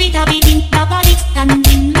ya di bi da bi din da ba di dan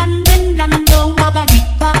din dan den dan do wa ba di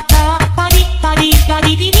ba da ba di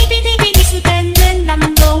bi di su den den dan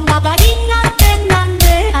do wa ba di nan den nan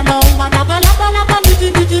de alo wa da ba lu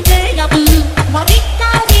du de ya bu wa di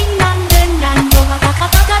da din nan den dan do wa da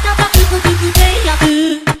du de ya bu.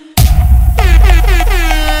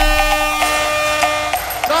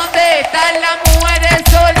 ¿Dónde están las mujeres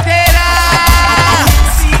solteras?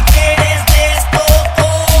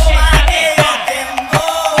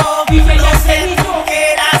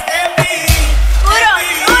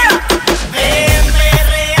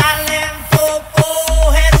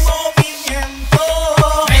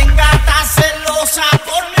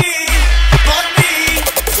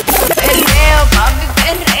 Perreo, papi,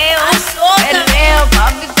 perreo.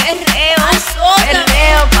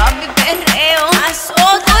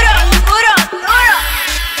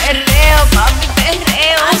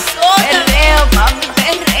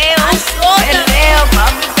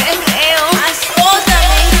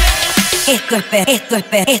 Esto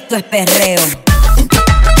es perreo.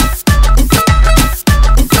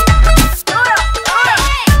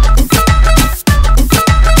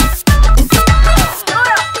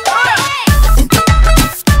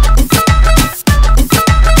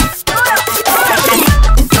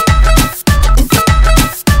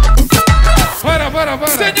 Para.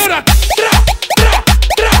 Señora.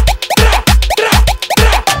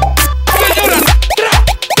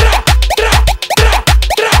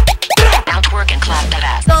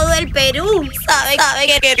 Todo el Perú sabe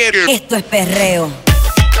que esto es perreo.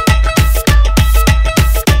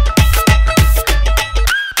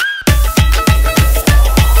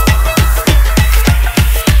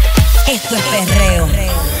 Esto es perreo.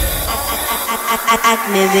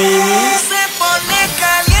 Acme baby. Se pone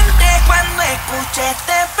caliente cuando escucha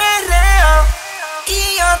este perreo.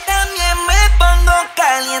 Y yo también me pongo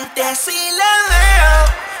caliente si la veo.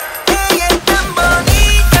 Ella es tan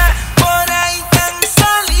bonita, por ahí tan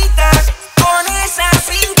solita, con esa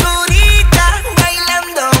cinturita,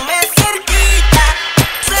 bailándome cerquita.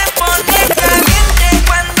 Se pone caliente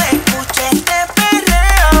cuando escucha este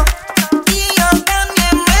perreo. Y yo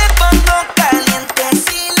también me pongo caliente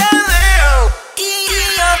si la veo. Y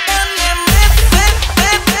yo también me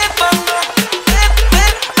pongo caliente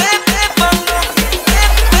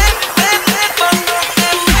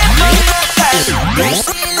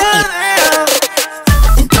si la veo.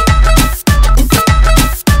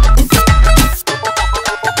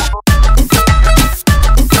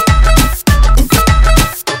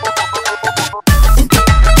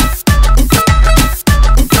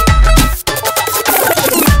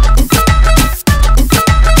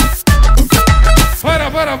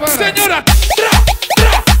 Para. Señora.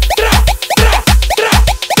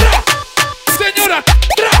 Señora.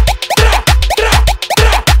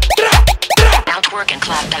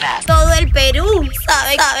 Todo el Perú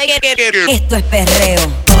sabe que esto es perreo.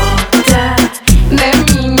 De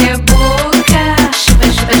minha boca, chupa.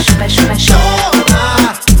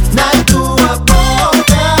 Na tua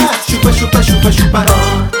boca, chupa.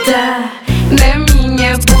 Bota na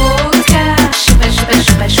minha boca, chupa.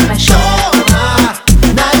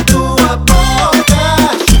 Na tua boca,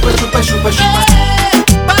 chupa.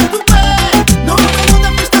 No segunda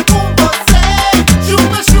pista com você,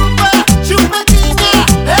 chupadinha.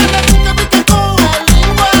 Ela fica com a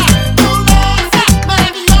língua, beleza,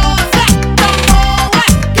 maravilhosa, tão boa,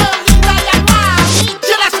 que linda e amada.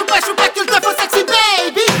 Je la chupa qu'il te faut sexy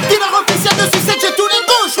baby. Dealer officiel de succès, j'ai tous les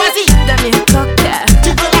goûts choisis. Da minha coca, Tu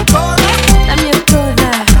veux la cola? da minha toda.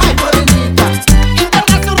 Ay, morenita.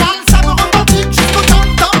 Internacional, sabor romantique, jusqu'au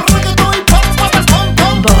tom-tom, reggaeton, hip-hop,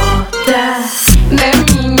 pom-pom. Bota na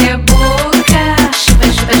minha boca, chupa.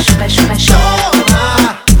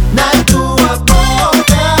 Na tua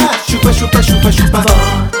boca, chupa.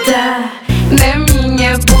 Bota na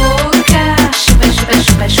minha boca, chupa.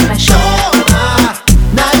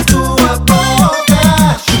 Na tua boca,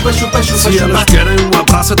 chupa. Si ellos quieren un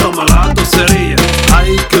abrazo, toma la docería.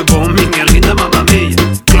 Ay, que bon, minha linda mamma mia.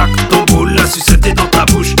 Claque ton boule, la sucette est dans ta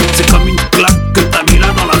bouche. C'est comme une claque que t'as mis là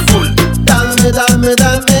dans la foule. Dame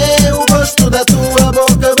o gosto da tua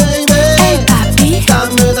boca, baby. Hey, papi.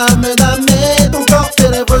 Dame, ton corps est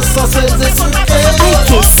nerveux sans s'exciter. Ay,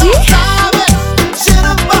 que sí. J'ai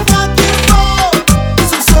le parfum qu'il faut.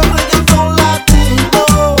 Sur ce reggaeton latino.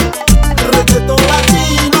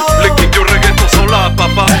 Les kicks du reggaeton sont là,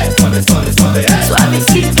 papa.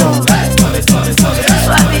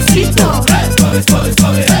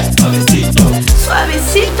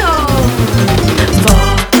 Suavecito.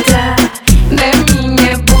 Bota na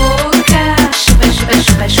minha boca, chupa.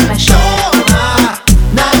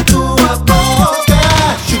 Na tua boca,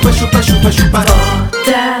 chupa.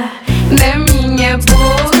 Bota na minha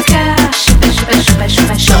boca, chupa.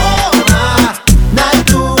 Na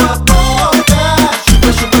tua boca,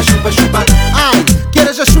 chupa. Ai,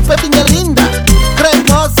 quieres eu chupa minha linda,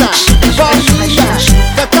 cremosa, baunilha,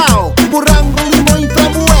 cacau, morango, limão e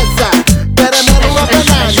framboesa, caramelo ou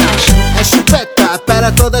banana. É chupeta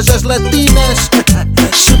para todas as latinas.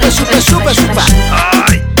 Chupa.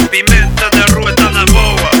 Ay, pimenta de rueda na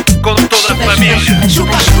boa, con toda a família.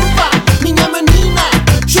 Chupa, minha menina.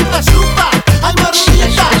 Chupa, ai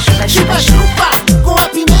maronita. Chupa, com a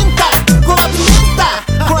pimenta.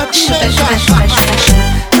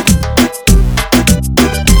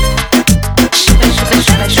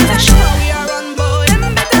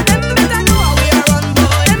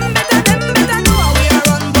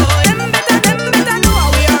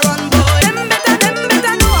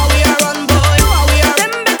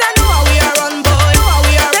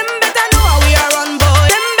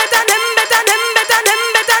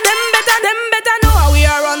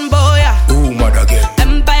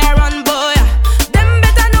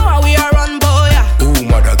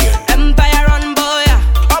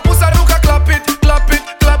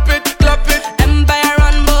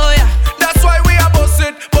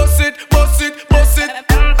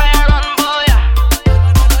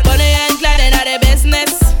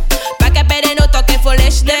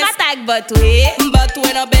 but we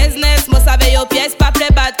no business. Must have your pièce, pas play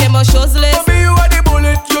bad, que mon chose list. Mommy, you are the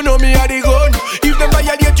bullet, you know me are the gun. If them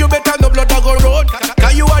violate you, better no blood a go run.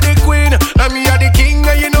 Cause you are the queen, and me are the king.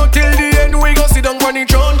 And you know till the end we go sit down on the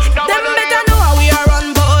throne. Them better know how we are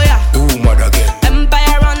run, boy. Ooh, mad again.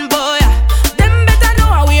 Empire run, boy. Them better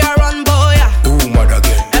know how we are run, boy. Ooh, mad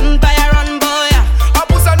again. Empire run, boy. I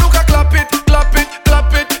push a nuka, clap it, clap it,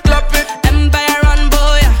 clap it, clap it. Empire run,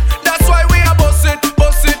 boy. That's why we are boss it,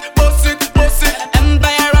 boss it, boss it, boss it.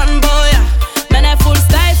 Empire run, boy. Men est full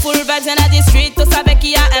style, full vibes in the street. Tout savait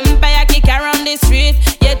qu'il y a Empire qui carry on the street.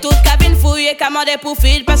 Y'a toute cabine fouillée, commandé pour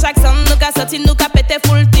feed. Pas chaque son, nous qu'a sorti, nous qu'a pété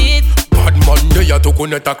full titre. Bad man, they are to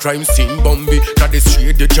connect a crime scene. Bambi, that the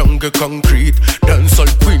street, the jungle concrete. Dancehall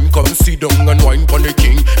queen, come sit down and wine pon the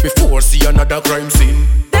king. Before see another crime scene.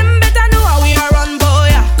 Them better know how we are run,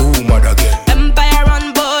 boy. Ooh, mad again. Empire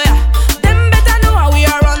run, boy. Them better know how we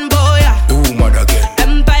are run, boy. Ooh, mad again.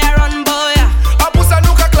 Empire run, boy. I push a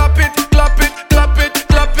nuka, clap it, clap it, clap it,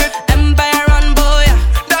 clap it. Empire run, boy.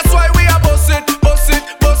 That's why we are boss it, boss it,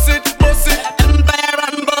 boss it, boss it. Empire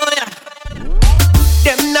run, boy.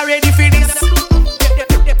 Them not ready for this.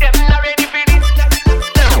 Them not ready for this.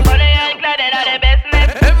 But they ain't glad they are the business.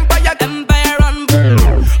 Empire run, boy.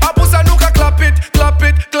 I push a nuka, clap it, clap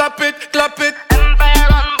it,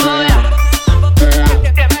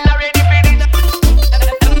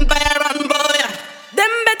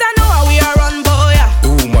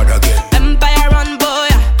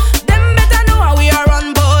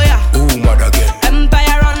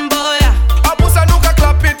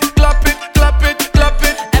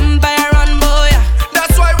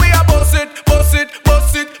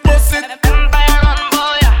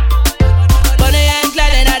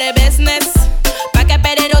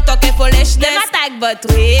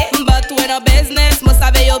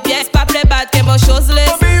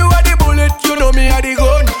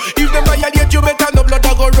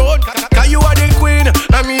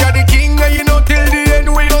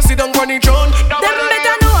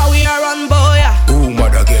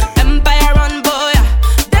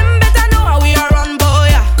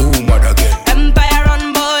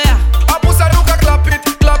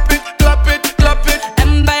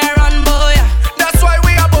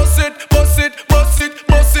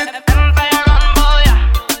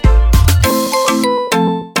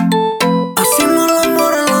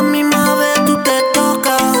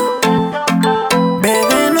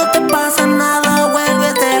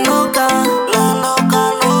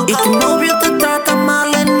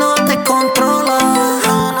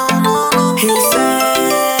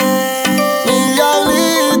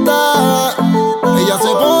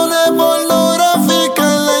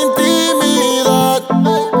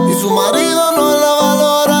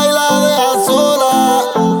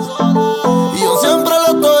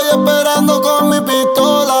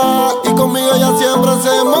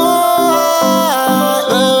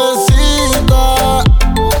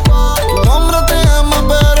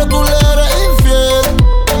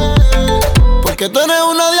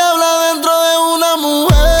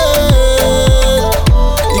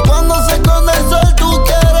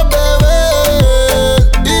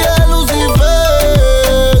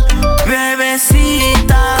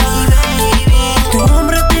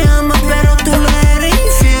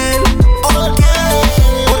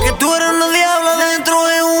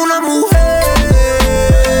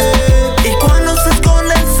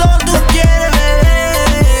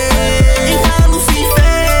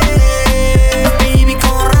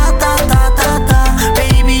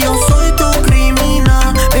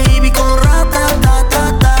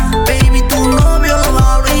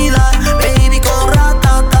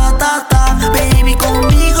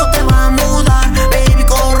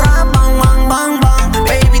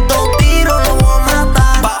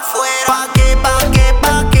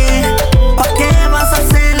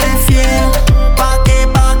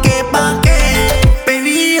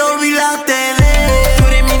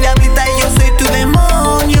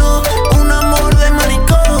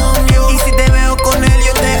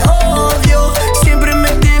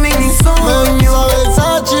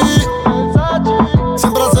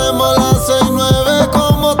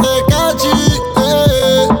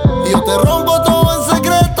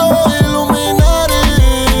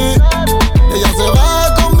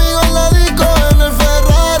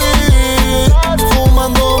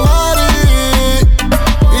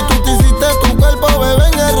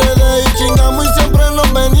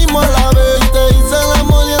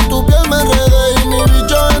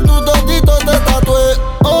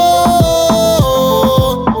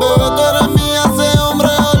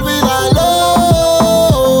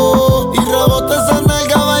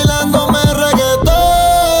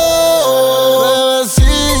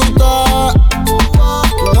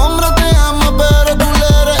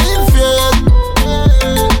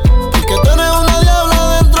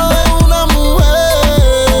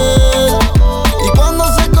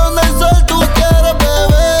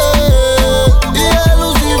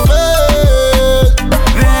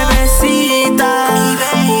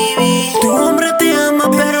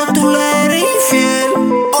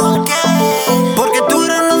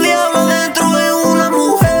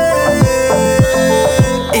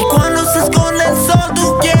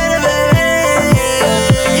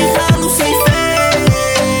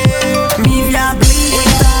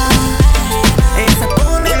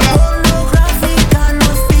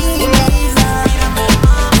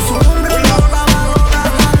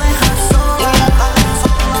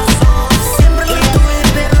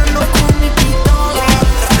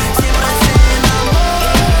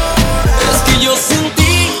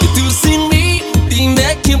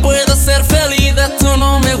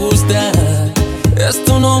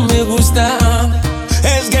 esto no me gusta.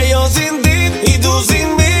 Es que yo sin ti y tú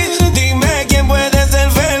sin mí. Dime quién puede ser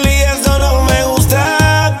feliz. Eso no me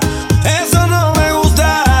gusta. Eso no me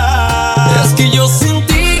gusta. Es que yo sin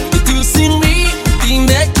ti y tú sin mí.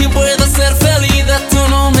 Dime quién puede ser feliz. Esto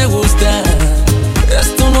no me gusta.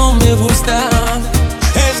 Esto no me gusta.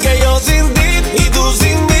 Es que yo sin ti y tú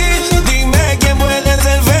sin mí. Dime quién puede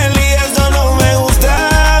ser feliz. Eso no me gusta.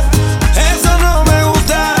 Eso no me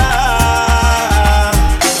gusta.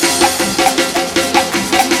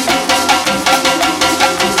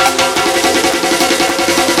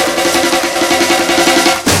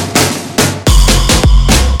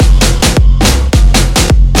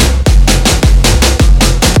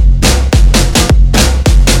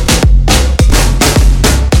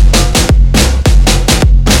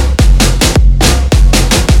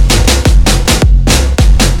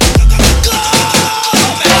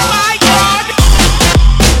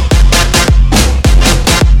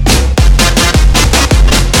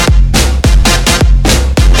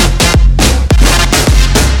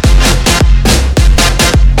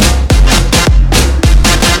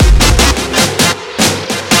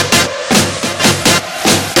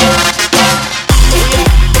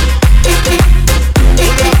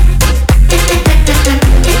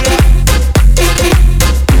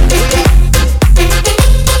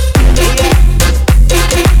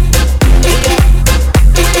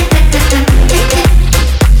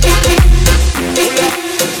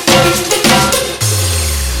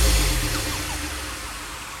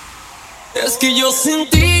 Es que yo sin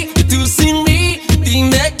ti y tú sin mí.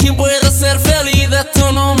 Dime quién puede ser feliz.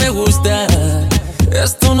 Esto no me gusta.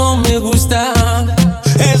 Esto no me gusta.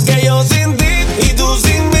 Es que yo sin ti y tú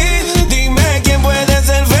sin mí. Dime quién puede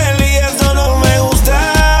ser feliz. Eso no me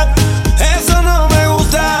gusta. Eso no me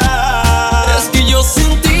gusta. Es que yo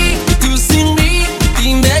sin ti y tú sin mí.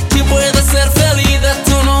 Dime quién puede ser feliz.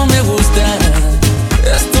 Esto no me gusta.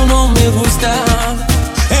 Esto no me gusta.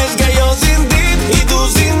 Es que yo sin ti y tú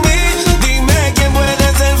sin mí. Dime quién puede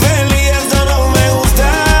ser feliz. Eso no me gusta.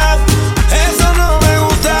 Eso no me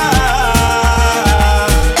gusta.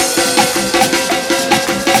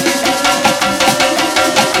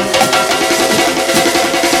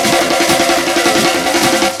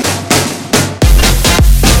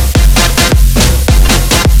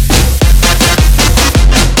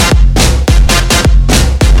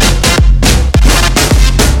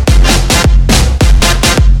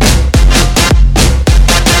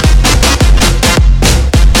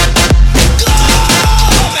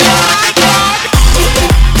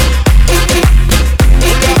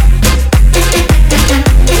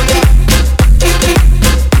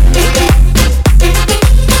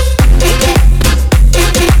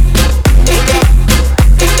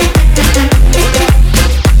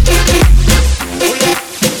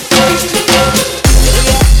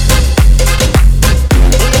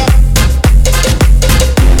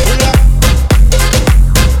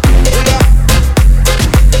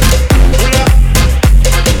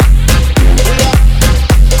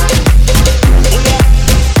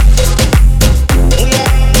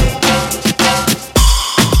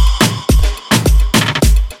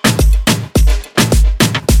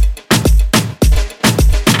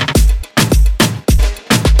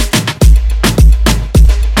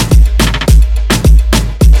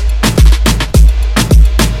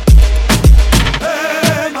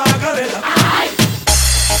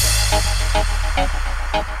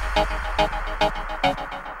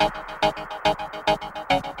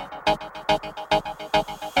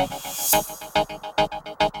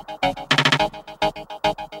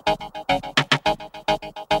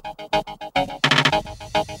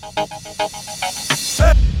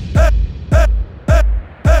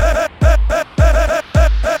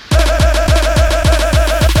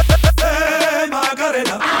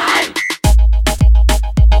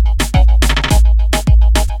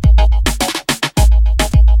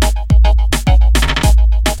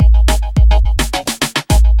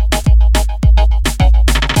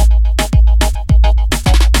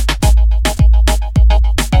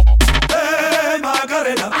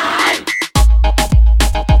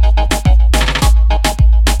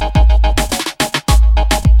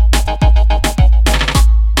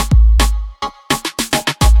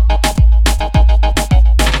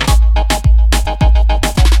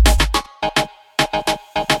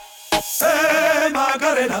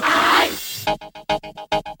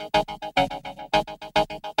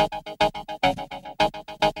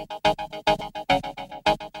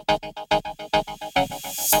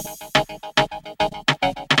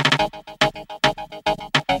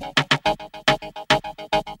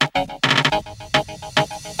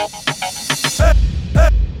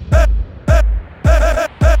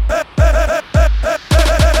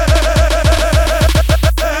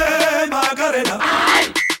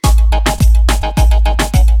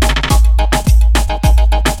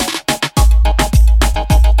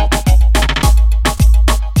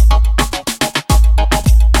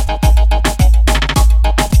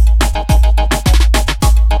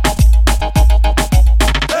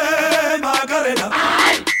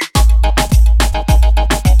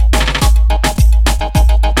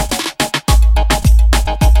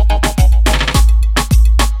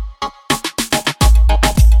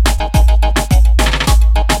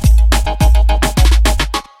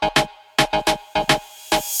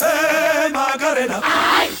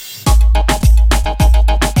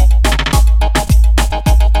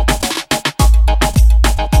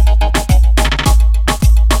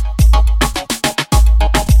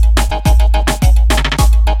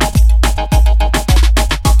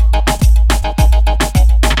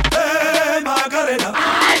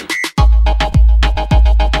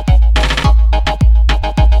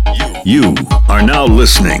 You are now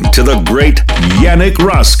listening to the great Yannick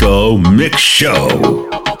Roscoe Mix Show.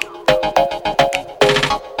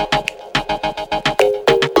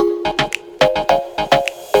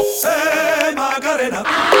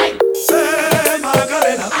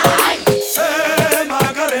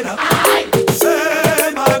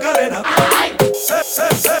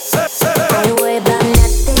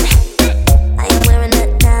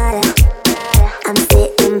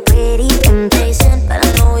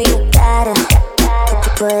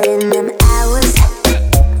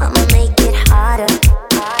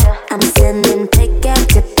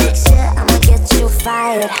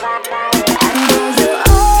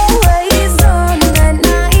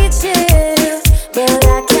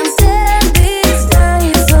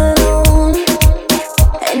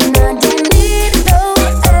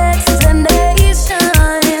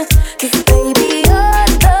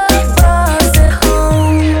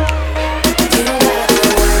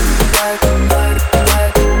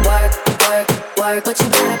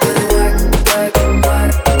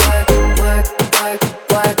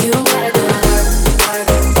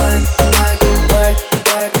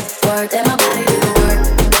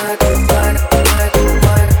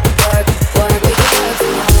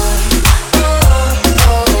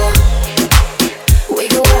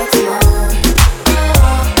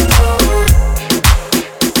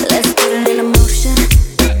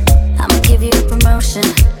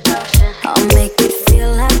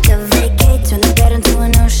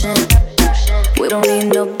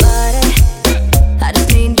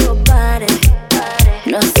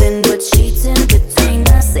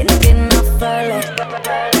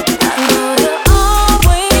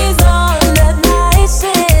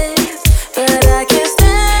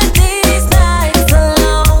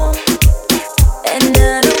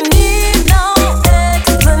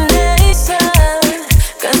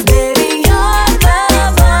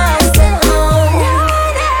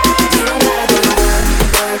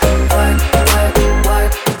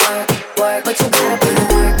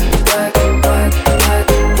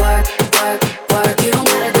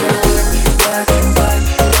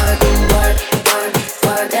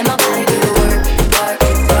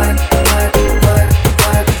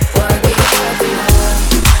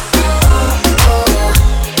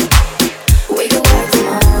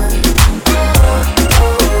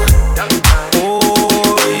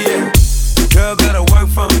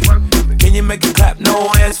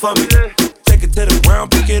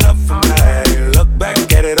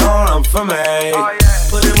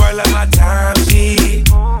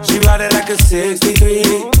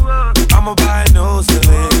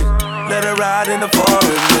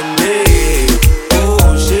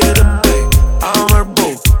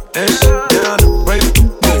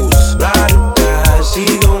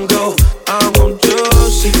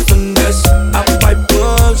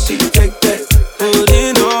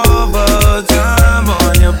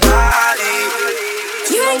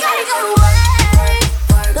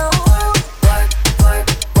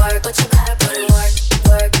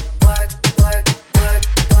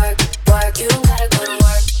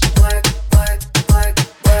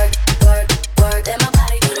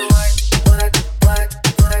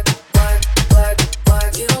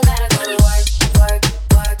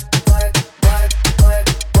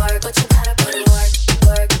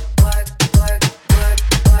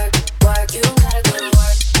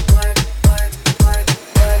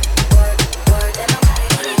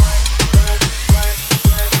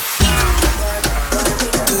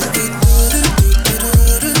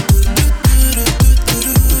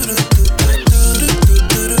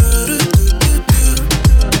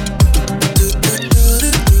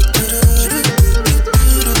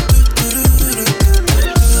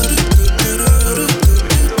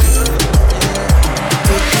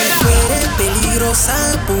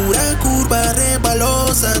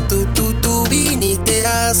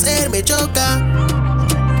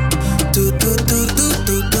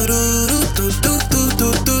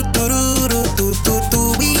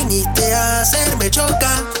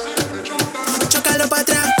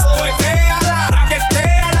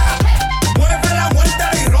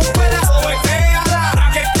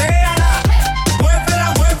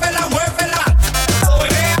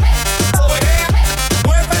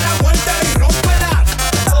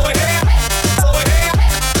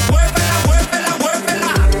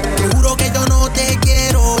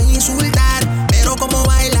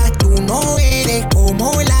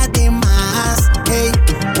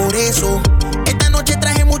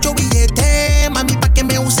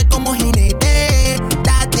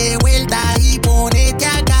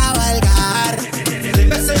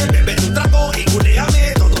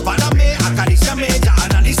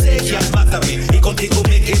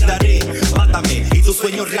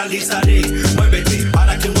 sensualizaré. Muévete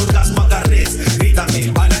para que un orgasmo agarres.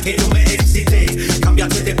 Grítame para que yo me excite.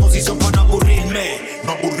 Cámbiate de posición para no aburrirme.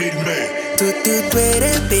 No aburrirme. Tú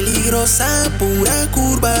eres peligrosa, pura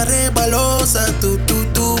curva rebalosa. Tú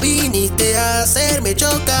viniste a hacerme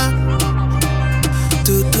chocar.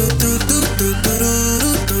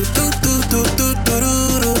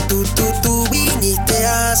 Tú viniste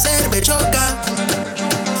a hacerme chocar.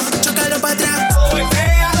 Chócalo para atrás.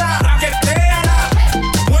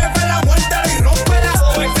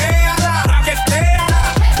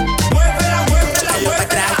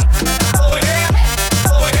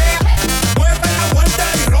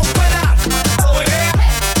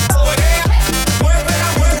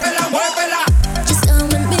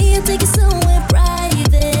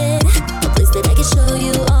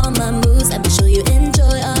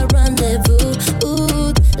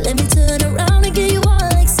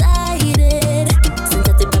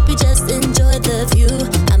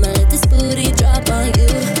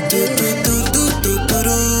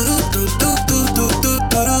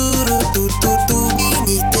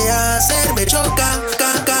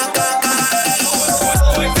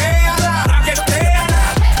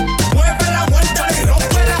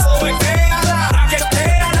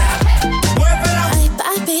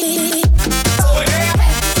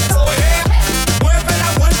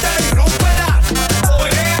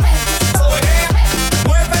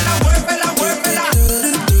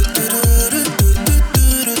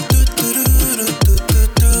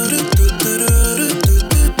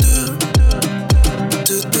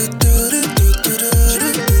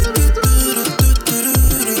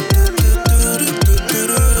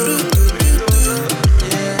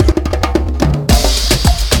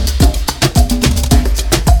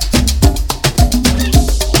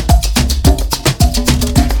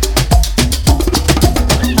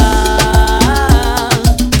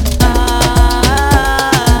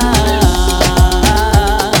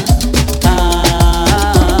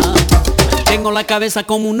 Cabeza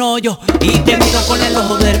como un hoyo y te miro con el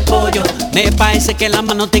ojo del pollo. Me parece que en la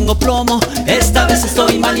mano tengo plomo. Esta vez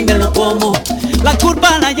estoy mal y me lo como. La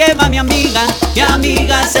culpa la lleva mi amiga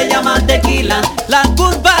se llama Tequila. La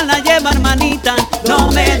culpa la lleva hermanita,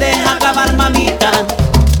 no me deja acabar mamita.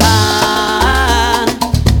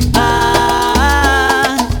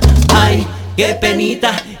 Ay, qué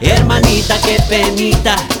penita, hermanita, qué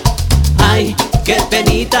penita. Ay, qué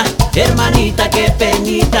penita, hermanita, qué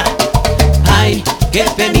penita. Ay, qué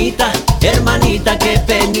penita, hermanita, qué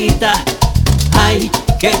penita. Ay,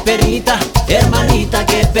 qué penita, hermanita,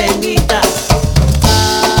 qué penita.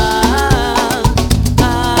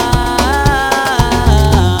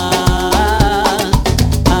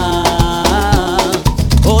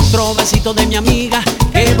 Otro besito de mi amiga,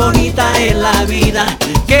 qué bonita es la vida.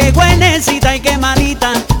 Qué buenecita y qué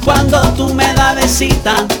manita, cuando tú me das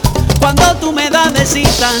besita. Cuando tú me das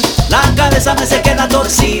besita, la cabeza me se queda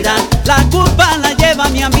torcida. La culpa la lleva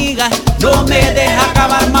mi amiga, no me deja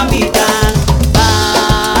acabar mamita.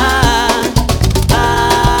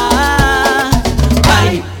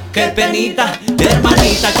 Ay, qué penita,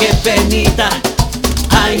 hermanita, qué penita.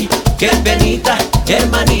 Ay, qué penita,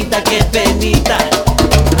 hermanita, qué penita.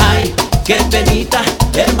 Ay, qué penita,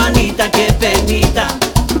 hermanita, qué penita.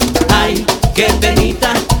 Ay, qué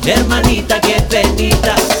penita, hermanita, qué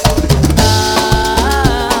penita.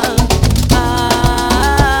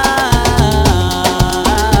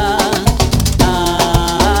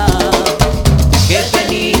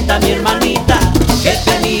 Mi hermanita, qué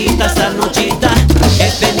penita esta nochita,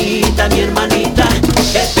 qué penita mi hermanita,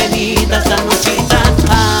 qué penita esta nochita.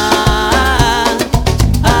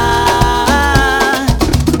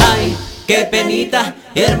 Ay, qué penita,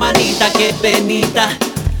 hermanita, qué penita.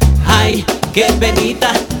 Ay, qué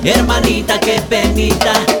penita, hermanita, qué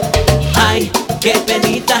penita. Ay, qué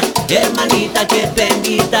penita, hermanita, qué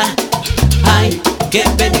penita. Ay, qué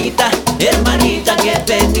penita, hermanita, qué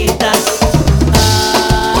penita.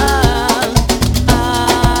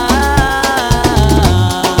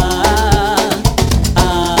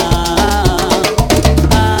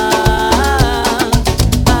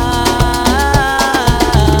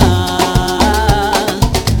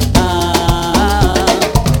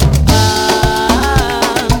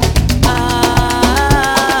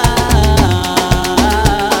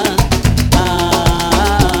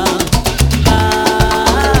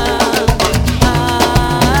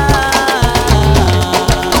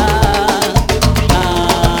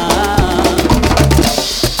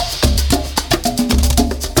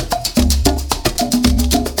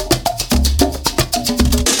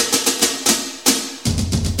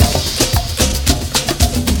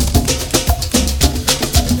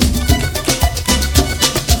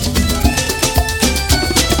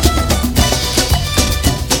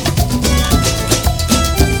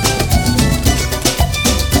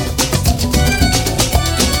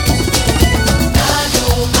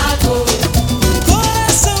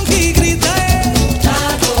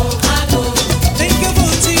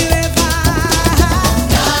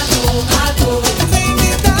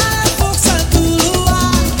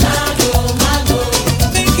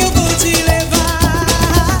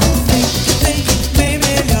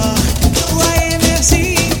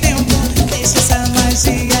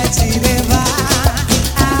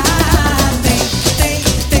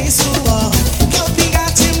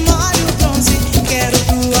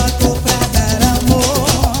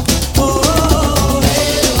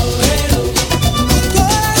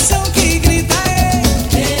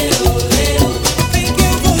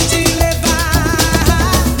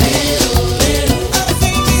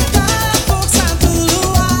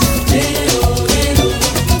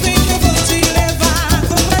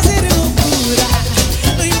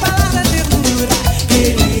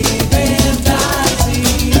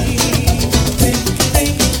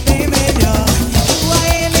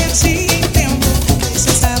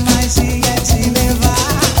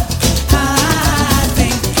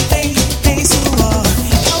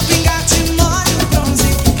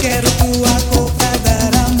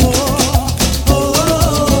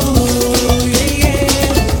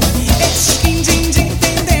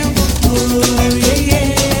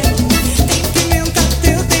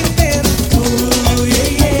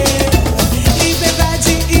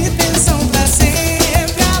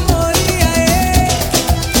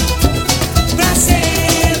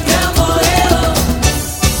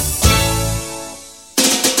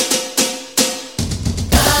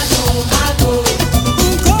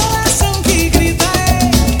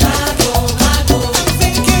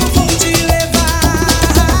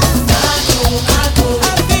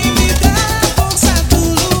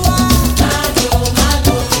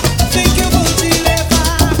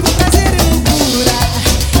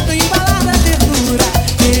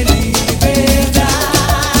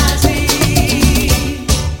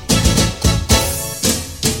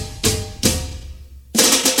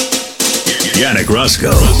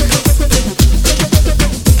 Roscoe.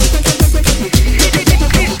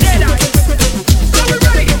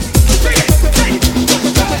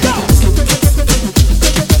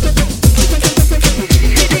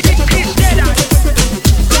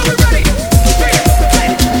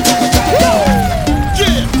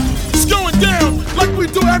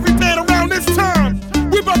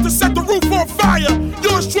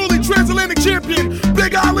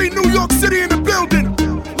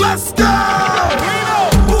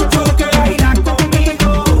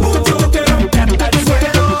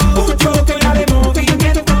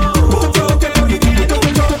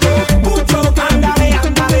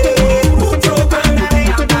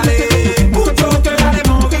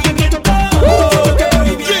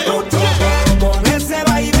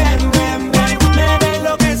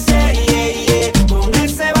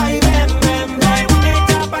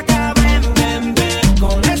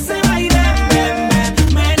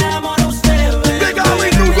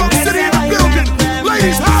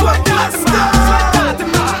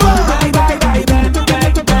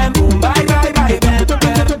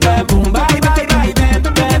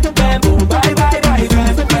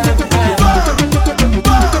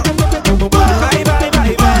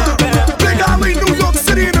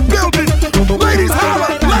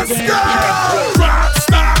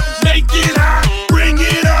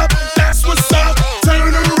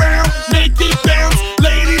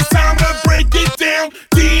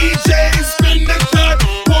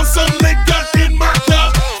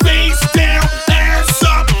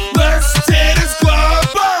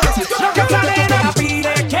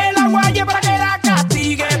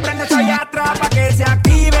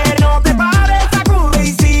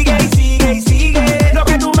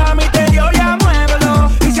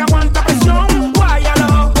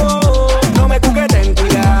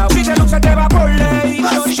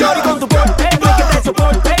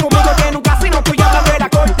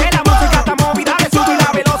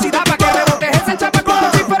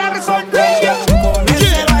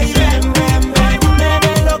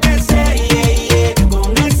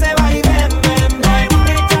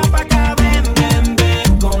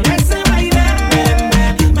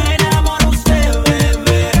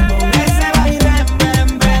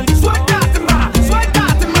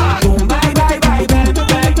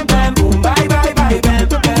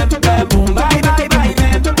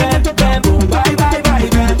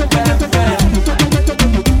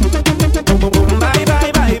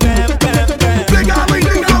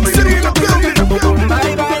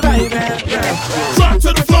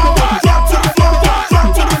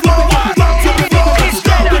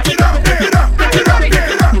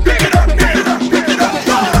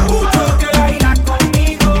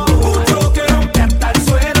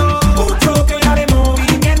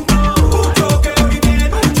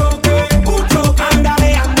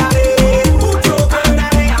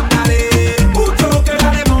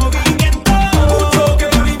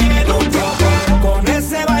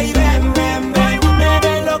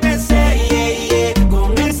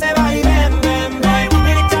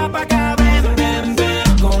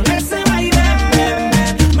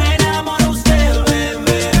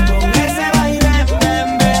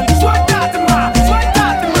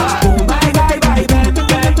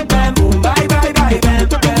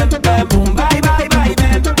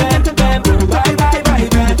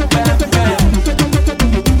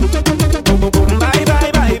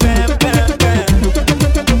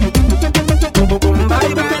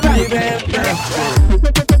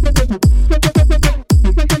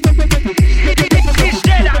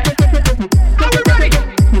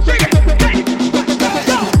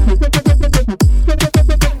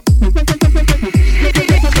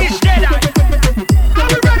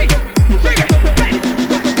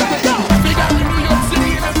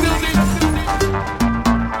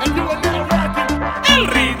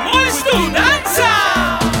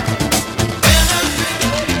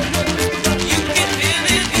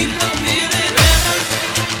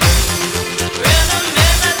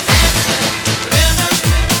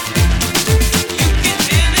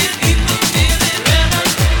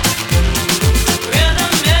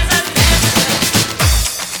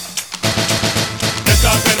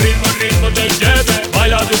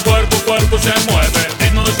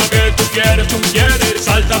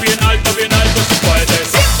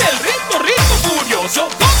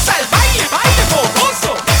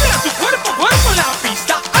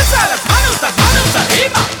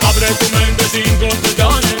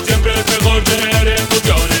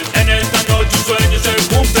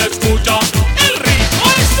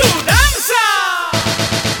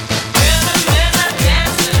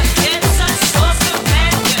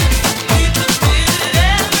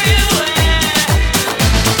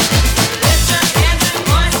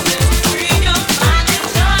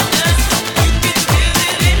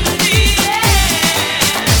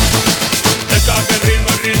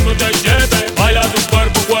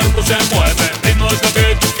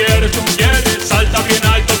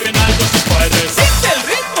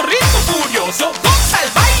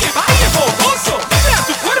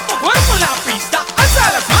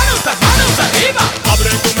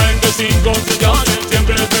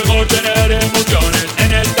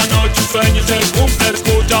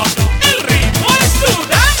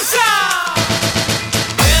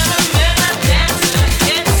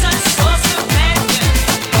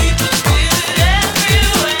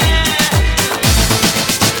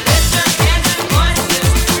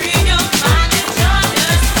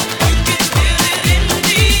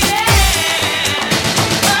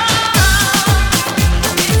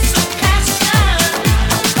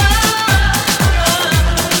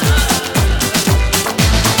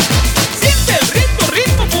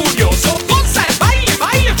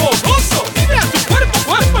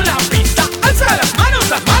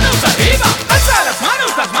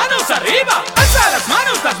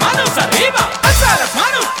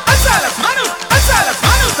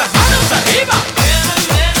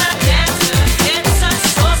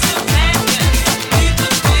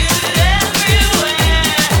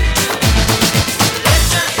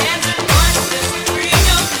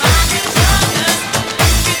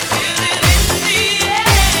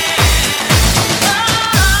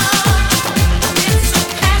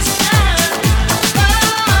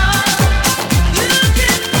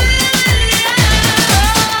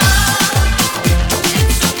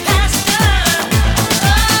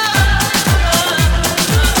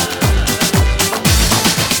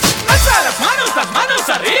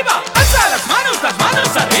 manos arriba, alza las manos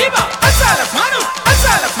arriba, alza las manos,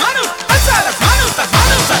 alza las manos, alza las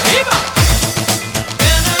manos arriba.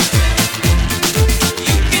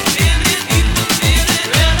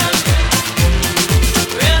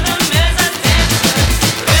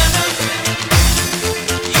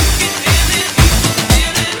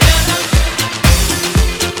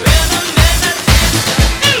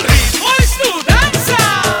 El ritmo es tu danza.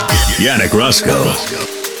 Yannick Roscoe.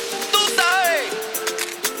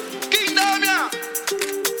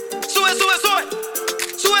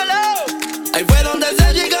 Ahí fue donde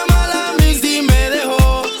se llega mala mix y me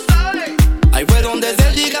dejó. Ahí fue donde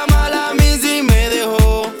se llega mala mix y me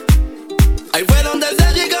dejó. Ahí fue donde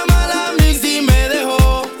se llega mala mix y me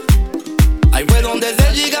dejó. Ahí fue donde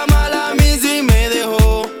se llega mala mix y me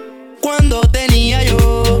dejó. Cuando tenía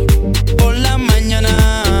yo por la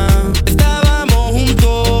mañana, estábamos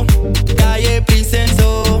juntos, calle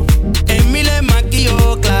Princeso. En mi le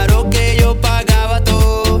maquilló, claro que yo pagaba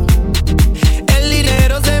todo. El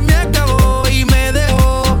dinero se me acabó y me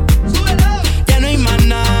dejó. Ya no hay más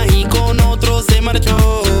nada y con otro se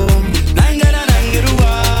marchó. Nangara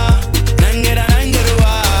nangerua, nangara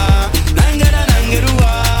nangerua, nangara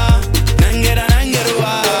nangerua, nangara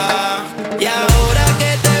nangerua. Y ahora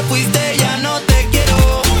que te fuiste ya no te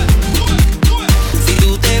quiero. Si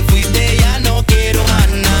tú te fuiste ya no quiero más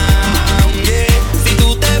nada. Si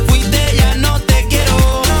tú te fuiste ya no te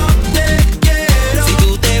quiero. Si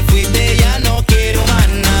tú te fuiste ya no quiero más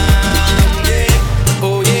nada.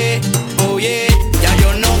 Oye, oye, ya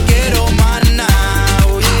yo no quiero más nada.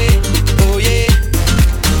 Oye,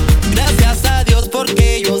 gracias a Dios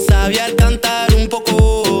porque yo sabía cantar un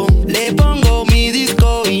poco. Le pongo mi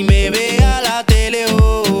disco y me ve a la tele.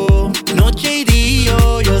 Noche y día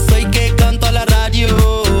yo soy que canto a la radio.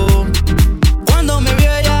 Cuando me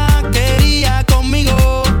vio ella quería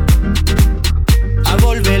conmigo a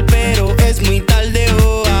volver, pero es muy tarde.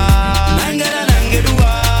 Nangara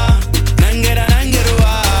nangerua, nangara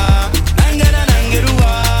nangerua, nangara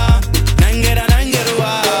nangerua, nangara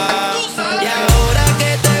nangerua. Y ahora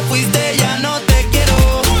que te fuiste ya no te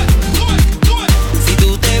quiero. Si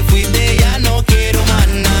tú te fuiste ya no quiero más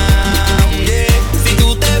nada. Si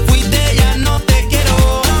tú te fuiste ya no te quiero.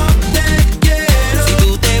 Si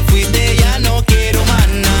tú te fuiste ya no quiero más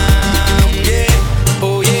nada.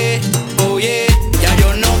 Oye, oye, ya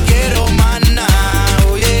yo no quiero más nada.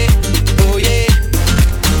 Oye,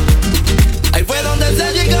 ahí fue donde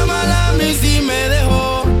se llega mala mix y me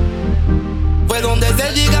dejó. Fue donde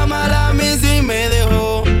se llega mala mix y me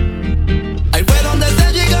dejó. Ahí fue donde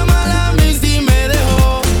se llega mala mix y me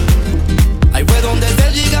dejó. Ahí fue donde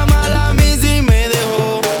se llega mala mix y me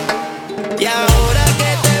dejó. Y ahora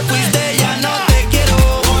que te fuiste ya no te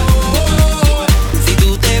quiero. Si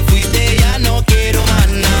tú te fuiste ya no quiero más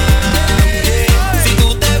nada. Si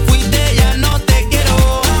tú te fuiste ya no te quiero.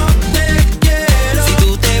 Si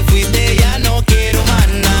tú te fuiste ya no quiero más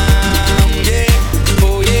nada.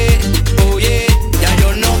 Oye, ya yo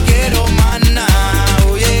no quiero más nada.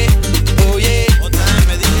 Oye. Otra vez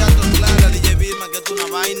me dije a tu clara, DJ Birma, que esto es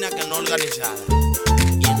una vaina que no organizada.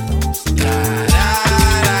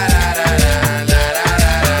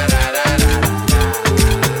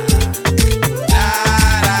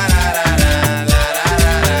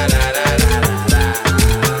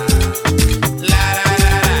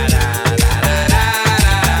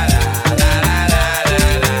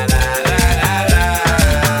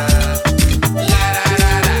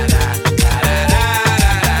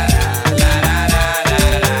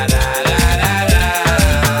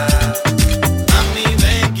 Mami,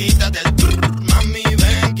 ven, quítate el trrr. Mami,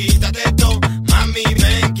 ven, quítate todo. Mami,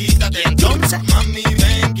 ven, quítate entonces. Mami,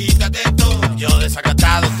 ven, quítate todo. Yo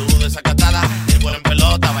desacatado, tú desacatada. El vuelo en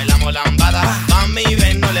pelota, bailamos lambada. Mami,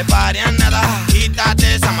 ven, no le pare a nada.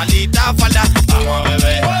 Quítate esa maldita falda. Vamos a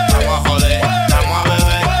beber, vamos a joder. Vamos a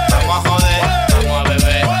beber, vamos a joder. Vamos a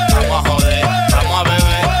beber, vamos a joder. Vamos a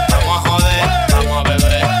beber, vamos a joder. Vamos a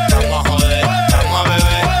beber, vamos a joder. Vamos a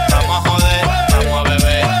beber, vamos a joder. Vamos a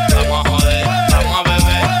beber, vamos a joder. Vamos a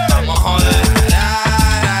beber, vamos a joder.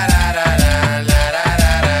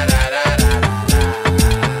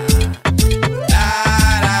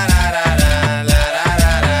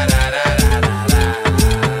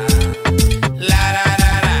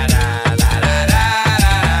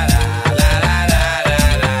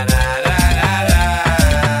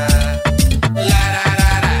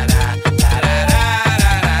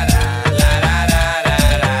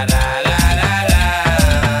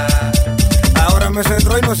 Ahora me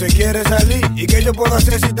centro y no se quiere salir. ¿Y qué yo puedo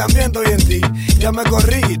hacer si también estoy en ti? Ya me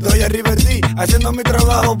corrí, estoy arriba de ti, haciendo mi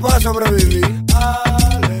trabajo para sobrevivir.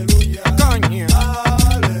 Aleluya, coño.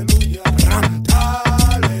 Aleluya, ranta.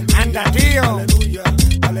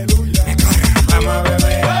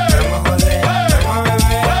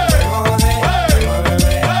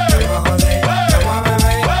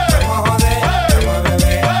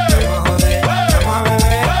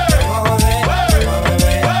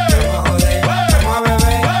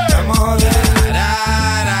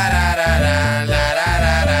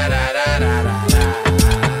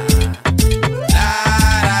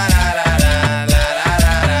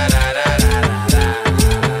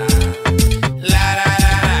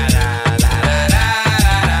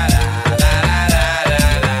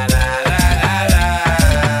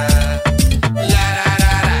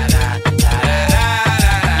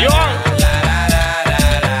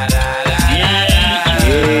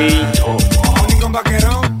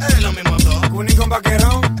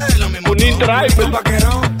 Driver,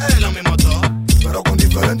 vaquerón, es lo mismo todo. pero con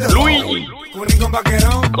diferentes Luigi, Cunin con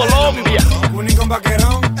vaquerón, Colombia, Cunin con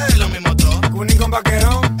vaquerón, Es lo mismo todo. Cunin con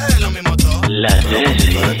vaquerón, Es lo mismo todo. la Leslie,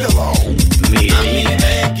 mi Mami, vida.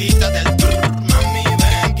 ven, quítate el trrr. Mami,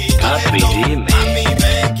 ven, quítate Papi, todo. dime. Mami,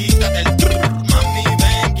 ven, quítate el trrr. Mami,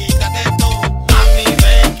 ven, quítate todo. Mami,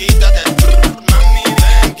 ven, quítate el trrr. Mami,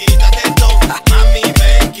 ven, quítate todo. Mami,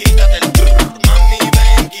 ven, quítate el trrr. Mami,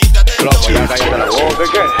 ven, quítate todo. cállate la boca,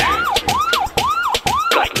 ¿qué?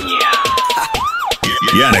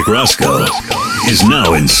 Yannick Roscoe is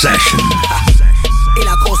now in session. Y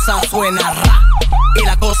la cosa suena ra, y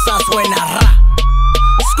la cosa suena ra.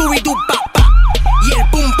 Scooby-Doo papá, y el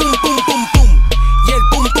pum pum pum pum pum, y el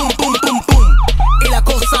pum pum pum pum pum. Y la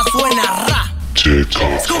cosa suena ra.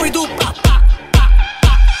 Scooby-Doo papá,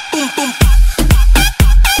 pum pum.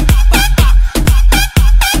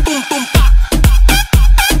 Pum pum pa.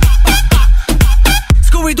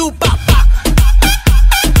 Scooby-Doo papá.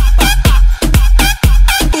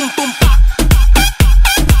 Pum pum pa.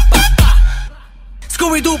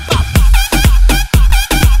 Scooby-Doo papá.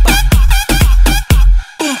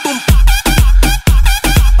 Pum pum.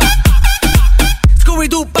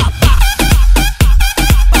 Scooby-Doo papá.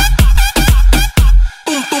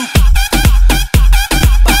 Pum pum.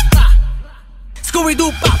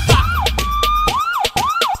 Scooby-Doo papá.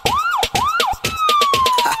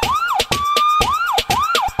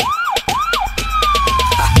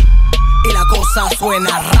 Y la cosa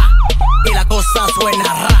suena ra, y la cosa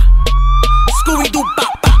suena ra. Scooby-Doo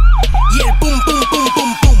papá, y el pum pum pum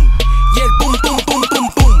pum pum, y el pum pum pum pum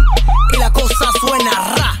pum. Y la cosa suena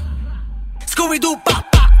ra. Scooby-Doo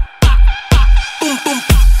papá, pum pum.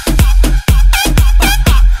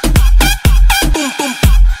 Pum pum.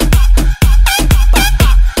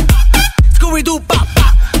 Scooby-Doo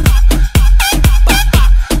papá.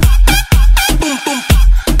 Pum pum.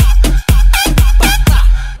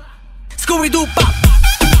 Scooby-Doo papá.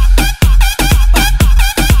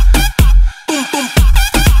 Pum pum.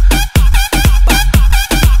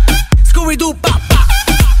 Scooby-Doo papá.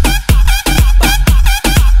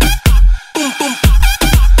 Pum pum.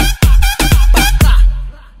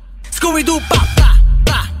 Scooby-Doo papá.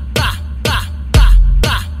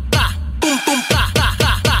 Pum pum.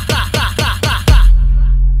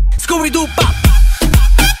 Scooby-Doo papá.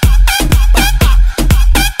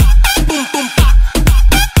 Pum pum.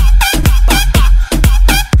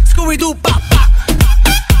 Scooby-Doo papá.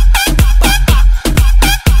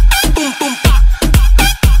 Pum pum.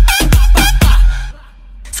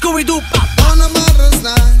 Scooby-Doo papá. On a mother's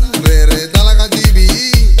night, rere talaga jibi.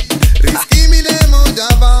 Riski mi demo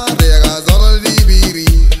java, rega zolo libiri.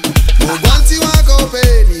 Mugwanti wako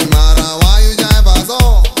peli, mara wayu jai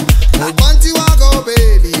paso. Mugwanti wako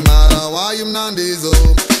peli, mara wayu mnandizo.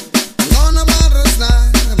 On a mother's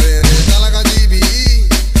night, rere talaga jibi.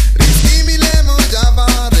 Riski mi demo java,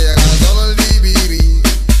 rega zolo libiri.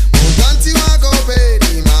 Mugwanti wako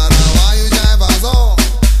peli, mara wayu jai paso.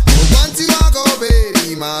 Mugwanti wako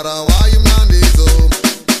peli, mara wayu mnandizo.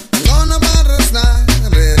 On a mother's night,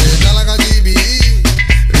 rere talaga jibi.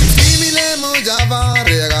 Riski mi demo java,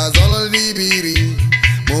 rega zolo libiri.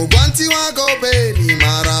 Mugwanti wako peli,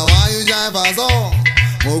 mara wayu jai paso.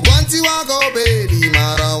 Mugwanti wako peli,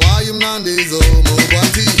 mara wayu mnandizo.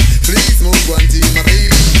 Mugwanti, please Mugwanti, my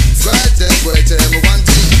baby. Scratch it,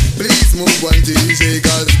 Mugwanti. Please Mugwanti, shake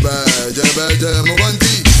us beje,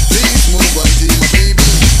 Mugwanti. Please Mugwanti, my baby.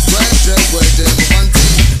 Scratch it, Mugwanti.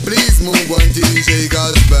 Please Mugwanti, shake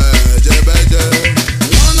us beje.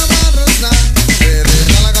 On a mother's night, rere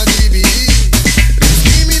talaga jibi.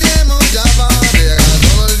 Riski mi demo java, rega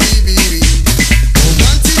zolo libiri.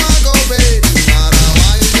 Mugwanti wako peli, mara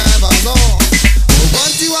wayu jai paso.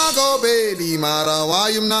 Mugwanti wako peli, mara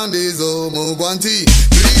wayu mnandizo. Mugwanti,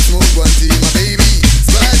 please Mugwanti, my baby.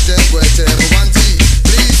 Scratch it, Mugwanti.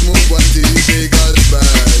 Please Mugwanti, shake us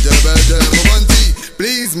beje, Mugwanti.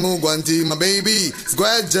 Please Mugwanti, my baby.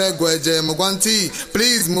 Squedge, Mugwanti.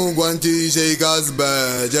 Please Mugwanti, shake us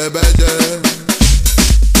beje.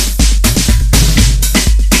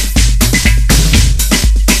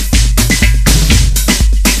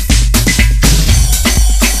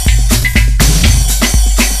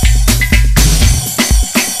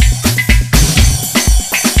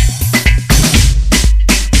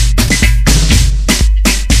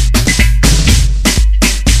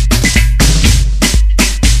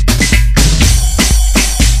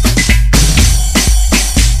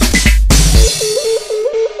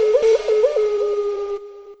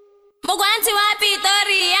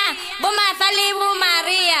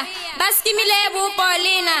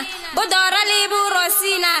 Bodora libu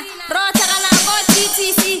Rosina, Rotara na go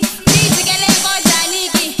TTC, Titi Gele go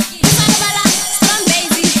Janiki, Busana bala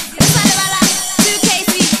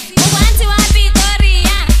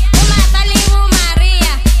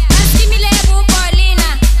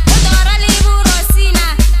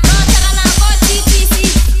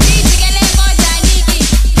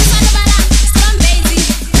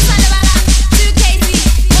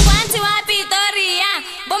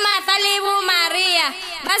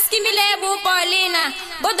Maskimi lebu Paulina,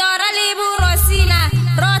 Bodora lebu Rosina,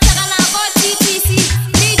 Rota kana go TTC,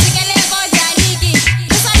 Biji lebo Janiki,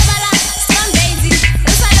 Rusalbala, Slum Daisy,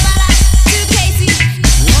 Rusalbala, 2KC.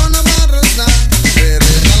 Wanna marasna,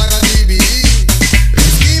 Rere Talaga Dibi,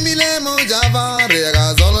 Riskimi Lemo Java,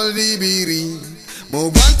 Rega Zolo Dibiri,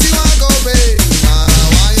 Mugwanti Wako Baby, Mara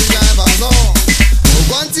Wayu Javazo,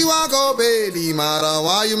 Mugwanti Wako Baby, Mara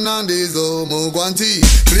Wayu Nandizo, Mugwanti,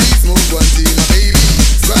 please Mugwanti, my baby.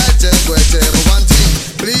 Squache, Mugwanti,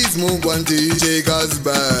 please Mugwanti, shake us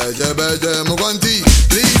beje, Mugwanti,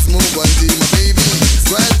 please Mugwanti, my baby.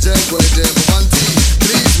 Squache, Mugwanti,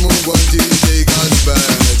 please Mugwanti, shake us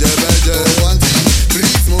beje, Mugwanti,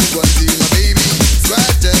 please Mugwanti, my baby.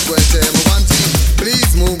 Squache, Mugwanti,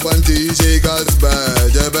 please Mugwanti, shake us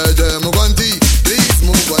beje, Mugwanti, please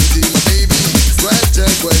Mugwanti, my baby. Squache,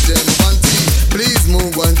 Mugwanti, please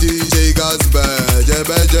Mugwanti, shake us beje,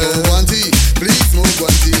 Mugwanti, please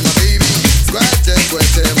Mugwanti, my baby. Squache,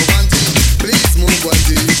 Mugwanti, please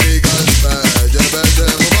Mugwanti, shake us beje,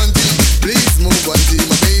 Mugwanti, please Mugwanti,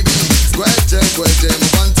 my baby. Squache,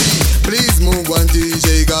 Mugwanti, please Mugwanti,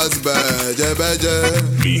 shake us beje.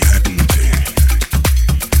 Mi gente,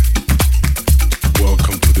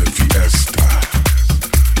 welcome to the fiesta.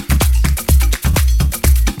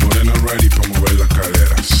 Morena ready para mover las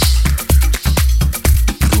caderas.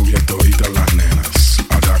 Rubia todita las nenas,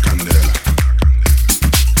 a la candela.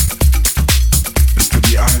 Este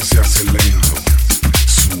viaje se hace lento,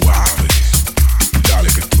 suave. Dale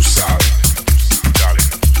que tú sabes. Dale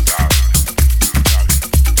que tú sabes.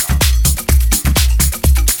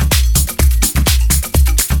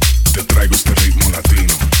 Te traigo este ritmo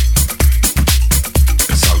latino.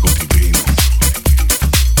 Es algo divino.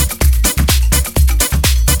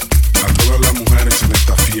 A todas las mujeres en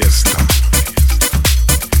esta fiesta.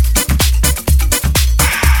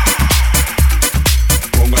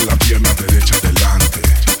 Pongan la pierna derecha delante.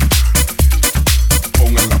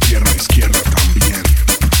 Pongan la pierna izquierda también.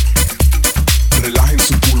 Relajen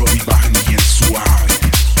su culo y bajen bien suave.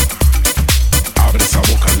 Abre esa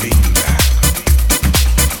boca linda.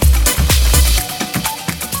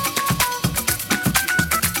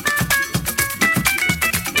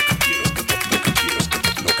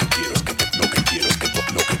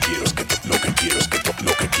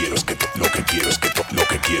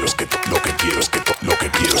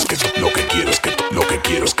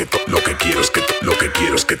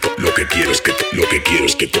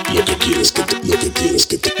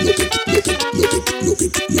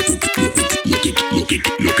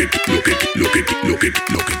 Lo que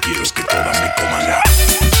quiero es que todas me coman la.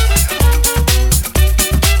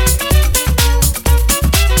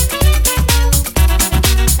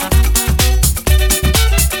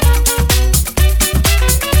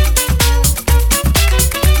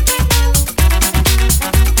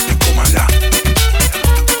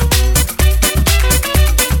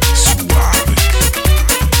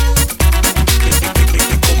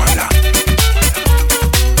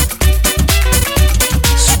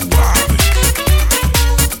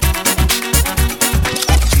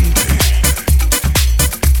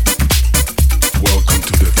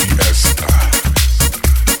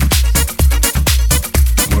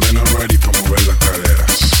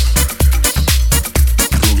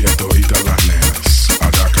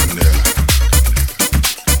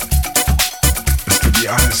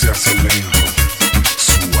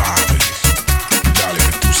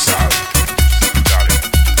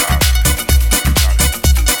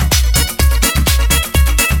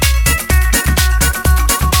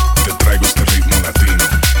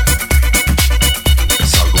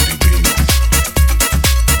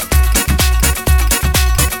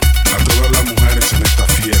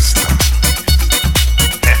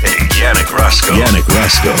 Yannick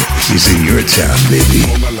Roscoe is in your town, baby.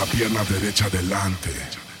 Pongan la pierna derecha delante.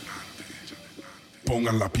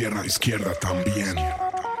 Pongan la pierna izquierda también.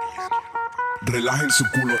 Relajen su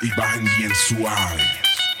culo y bajen bien suave.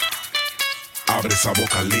 Abre esa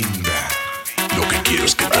boca linda. Lo que quiero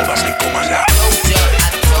es que todas me coman la.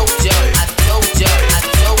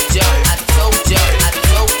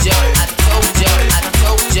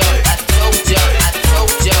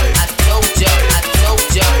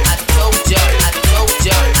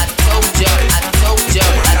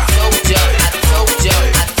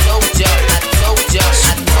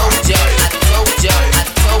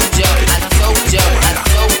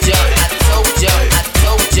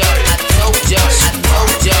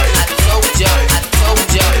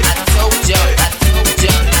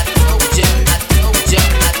 I told ya.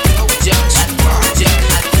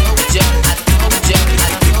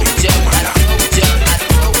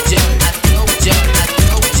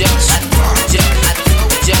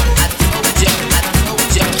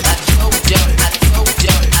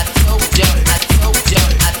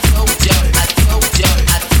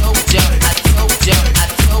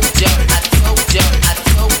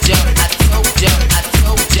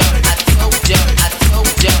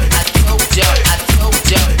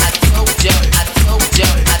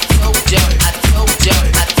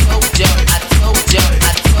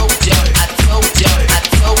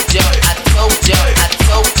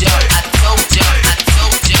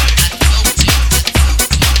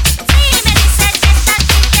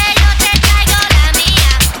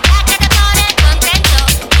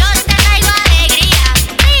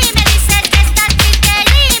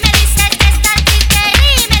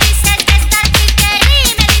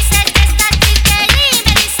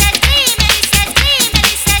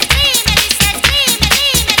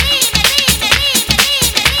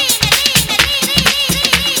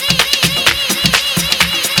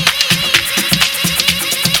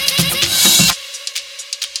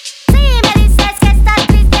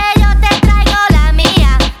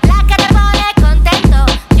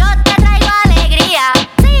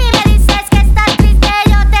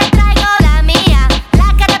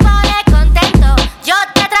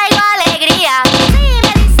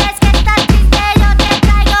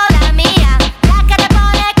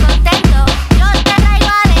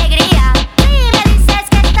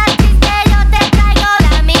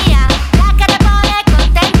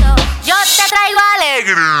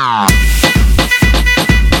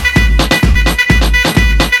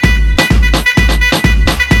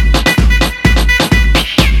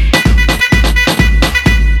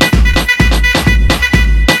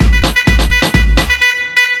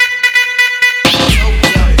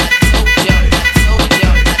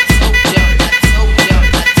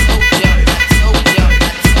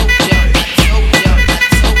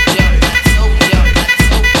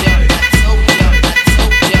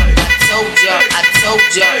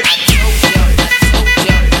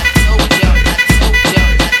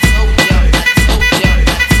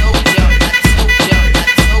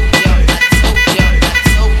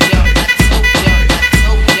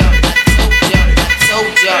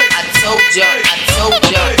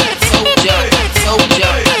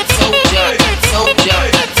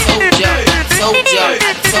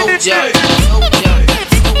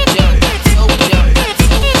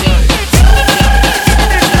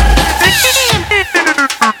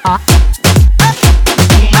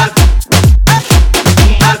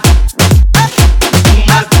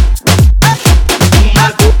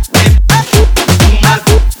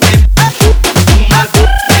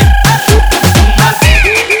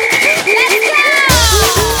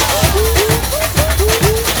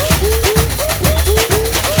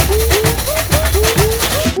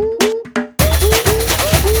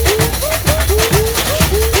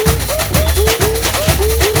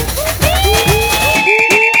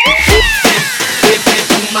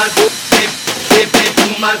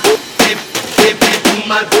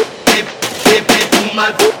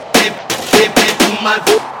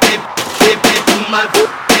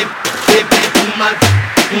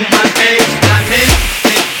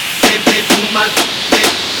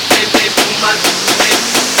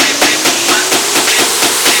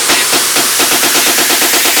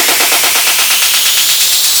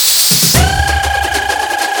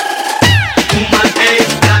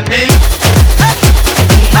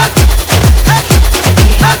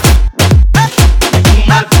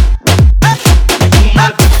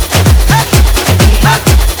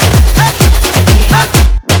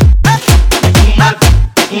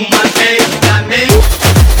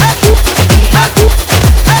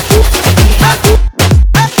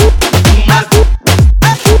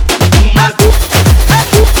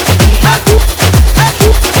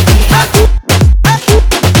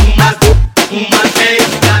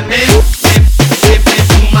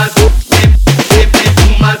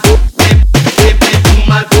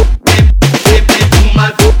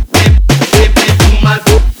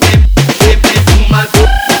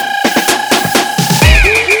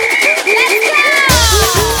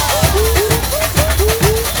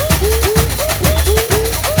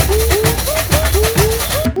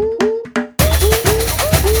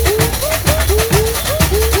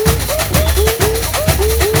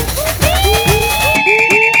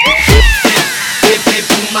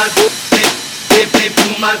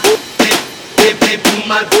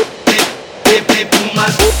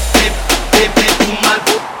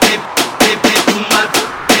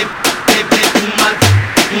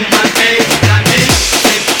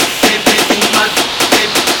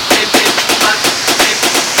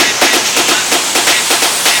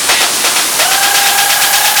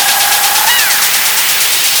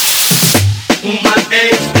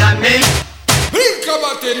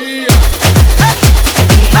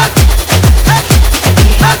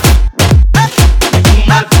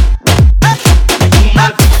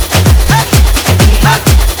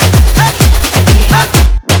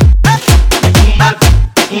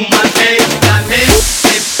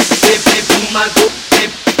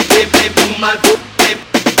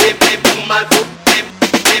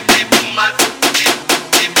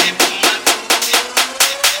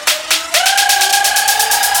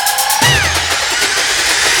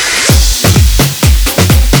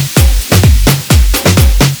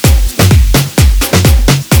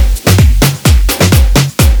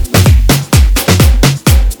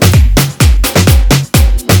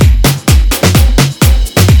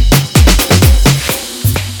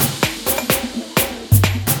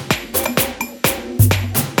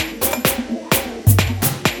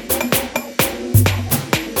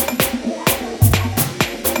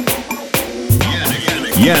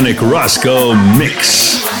 Yannick Roscoe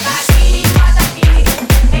Mix.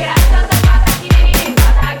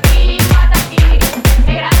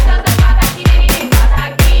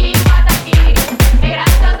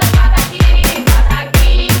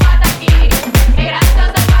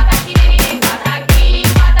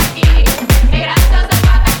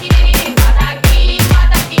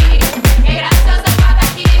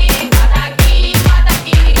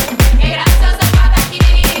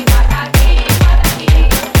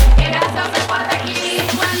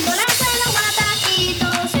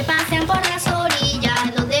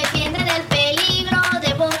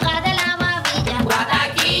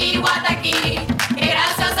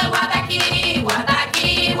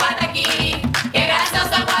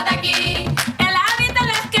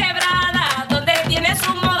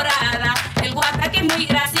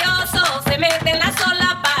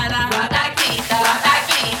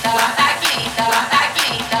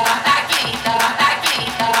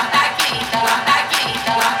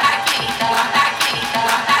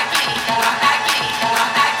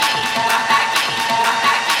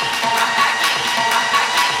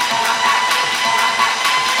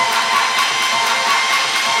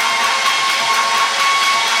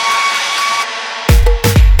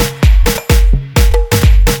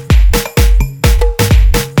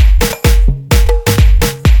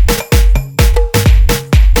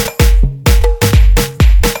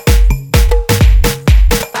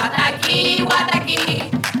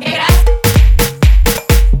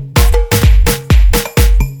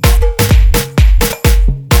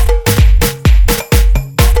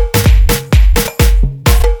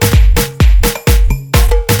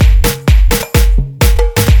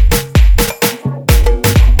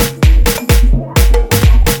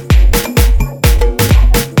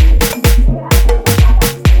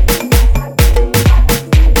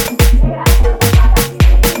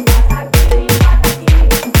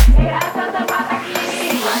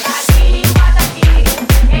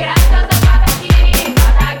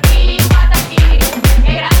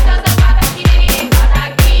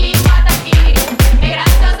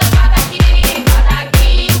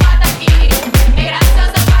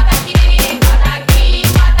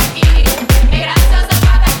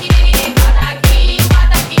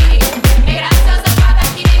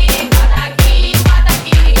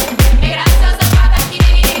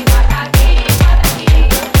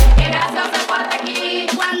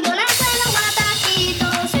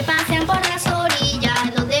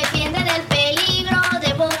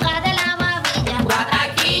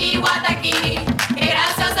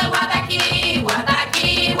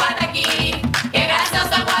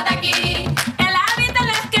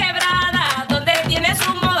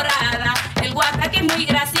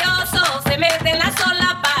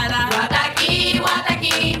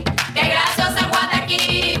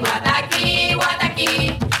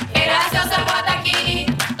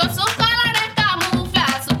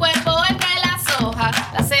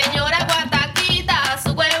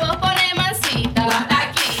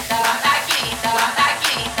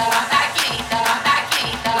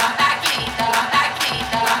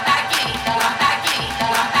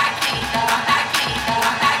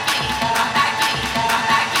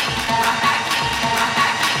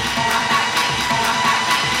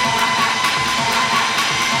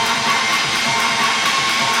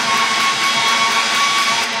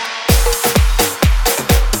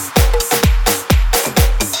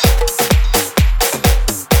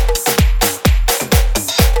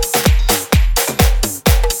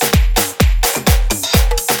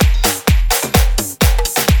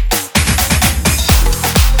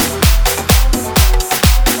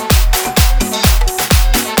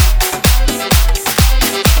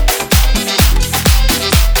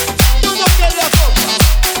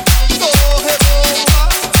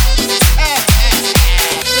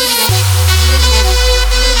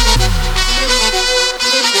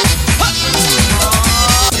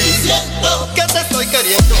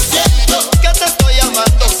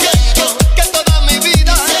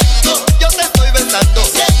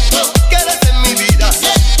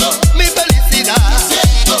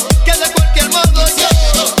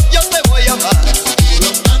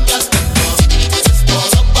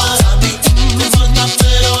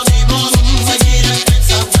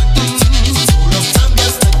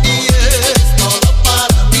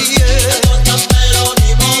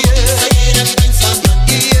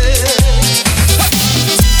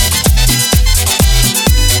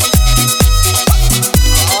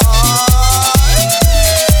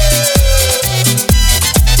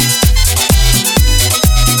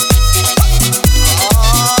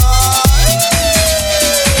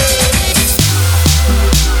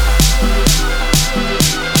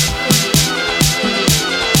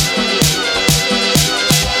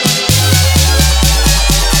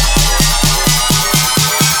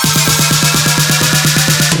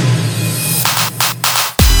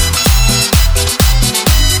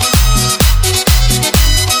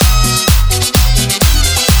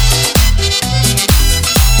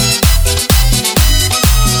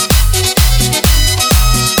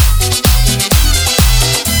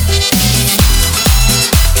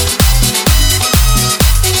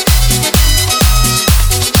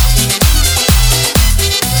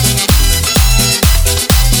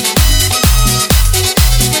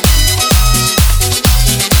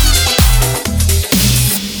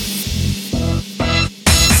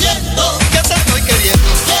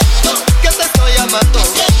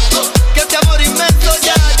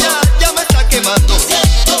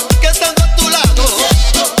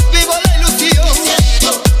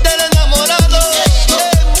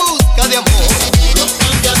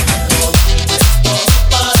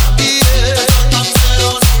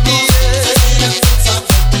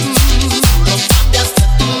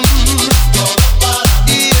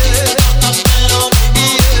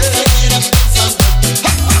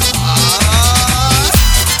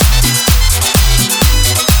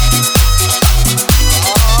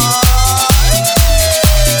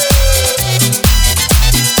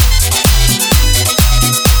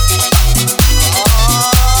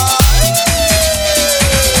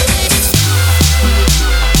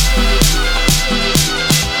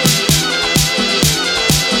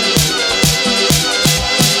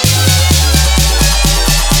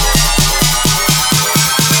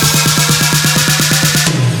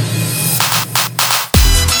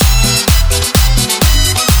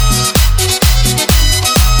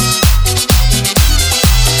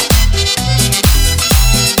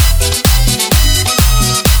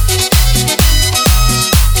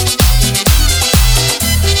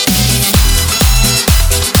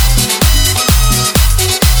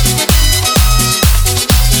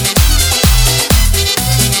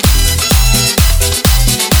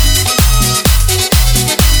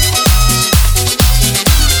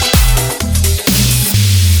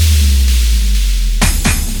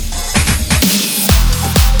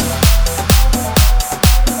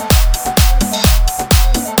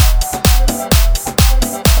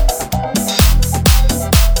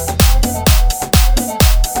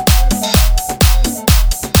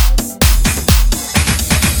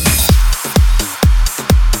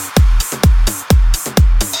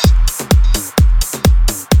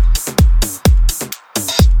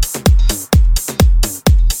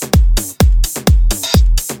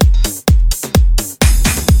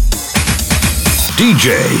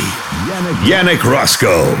 DJ Yannick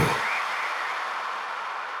Roscoe.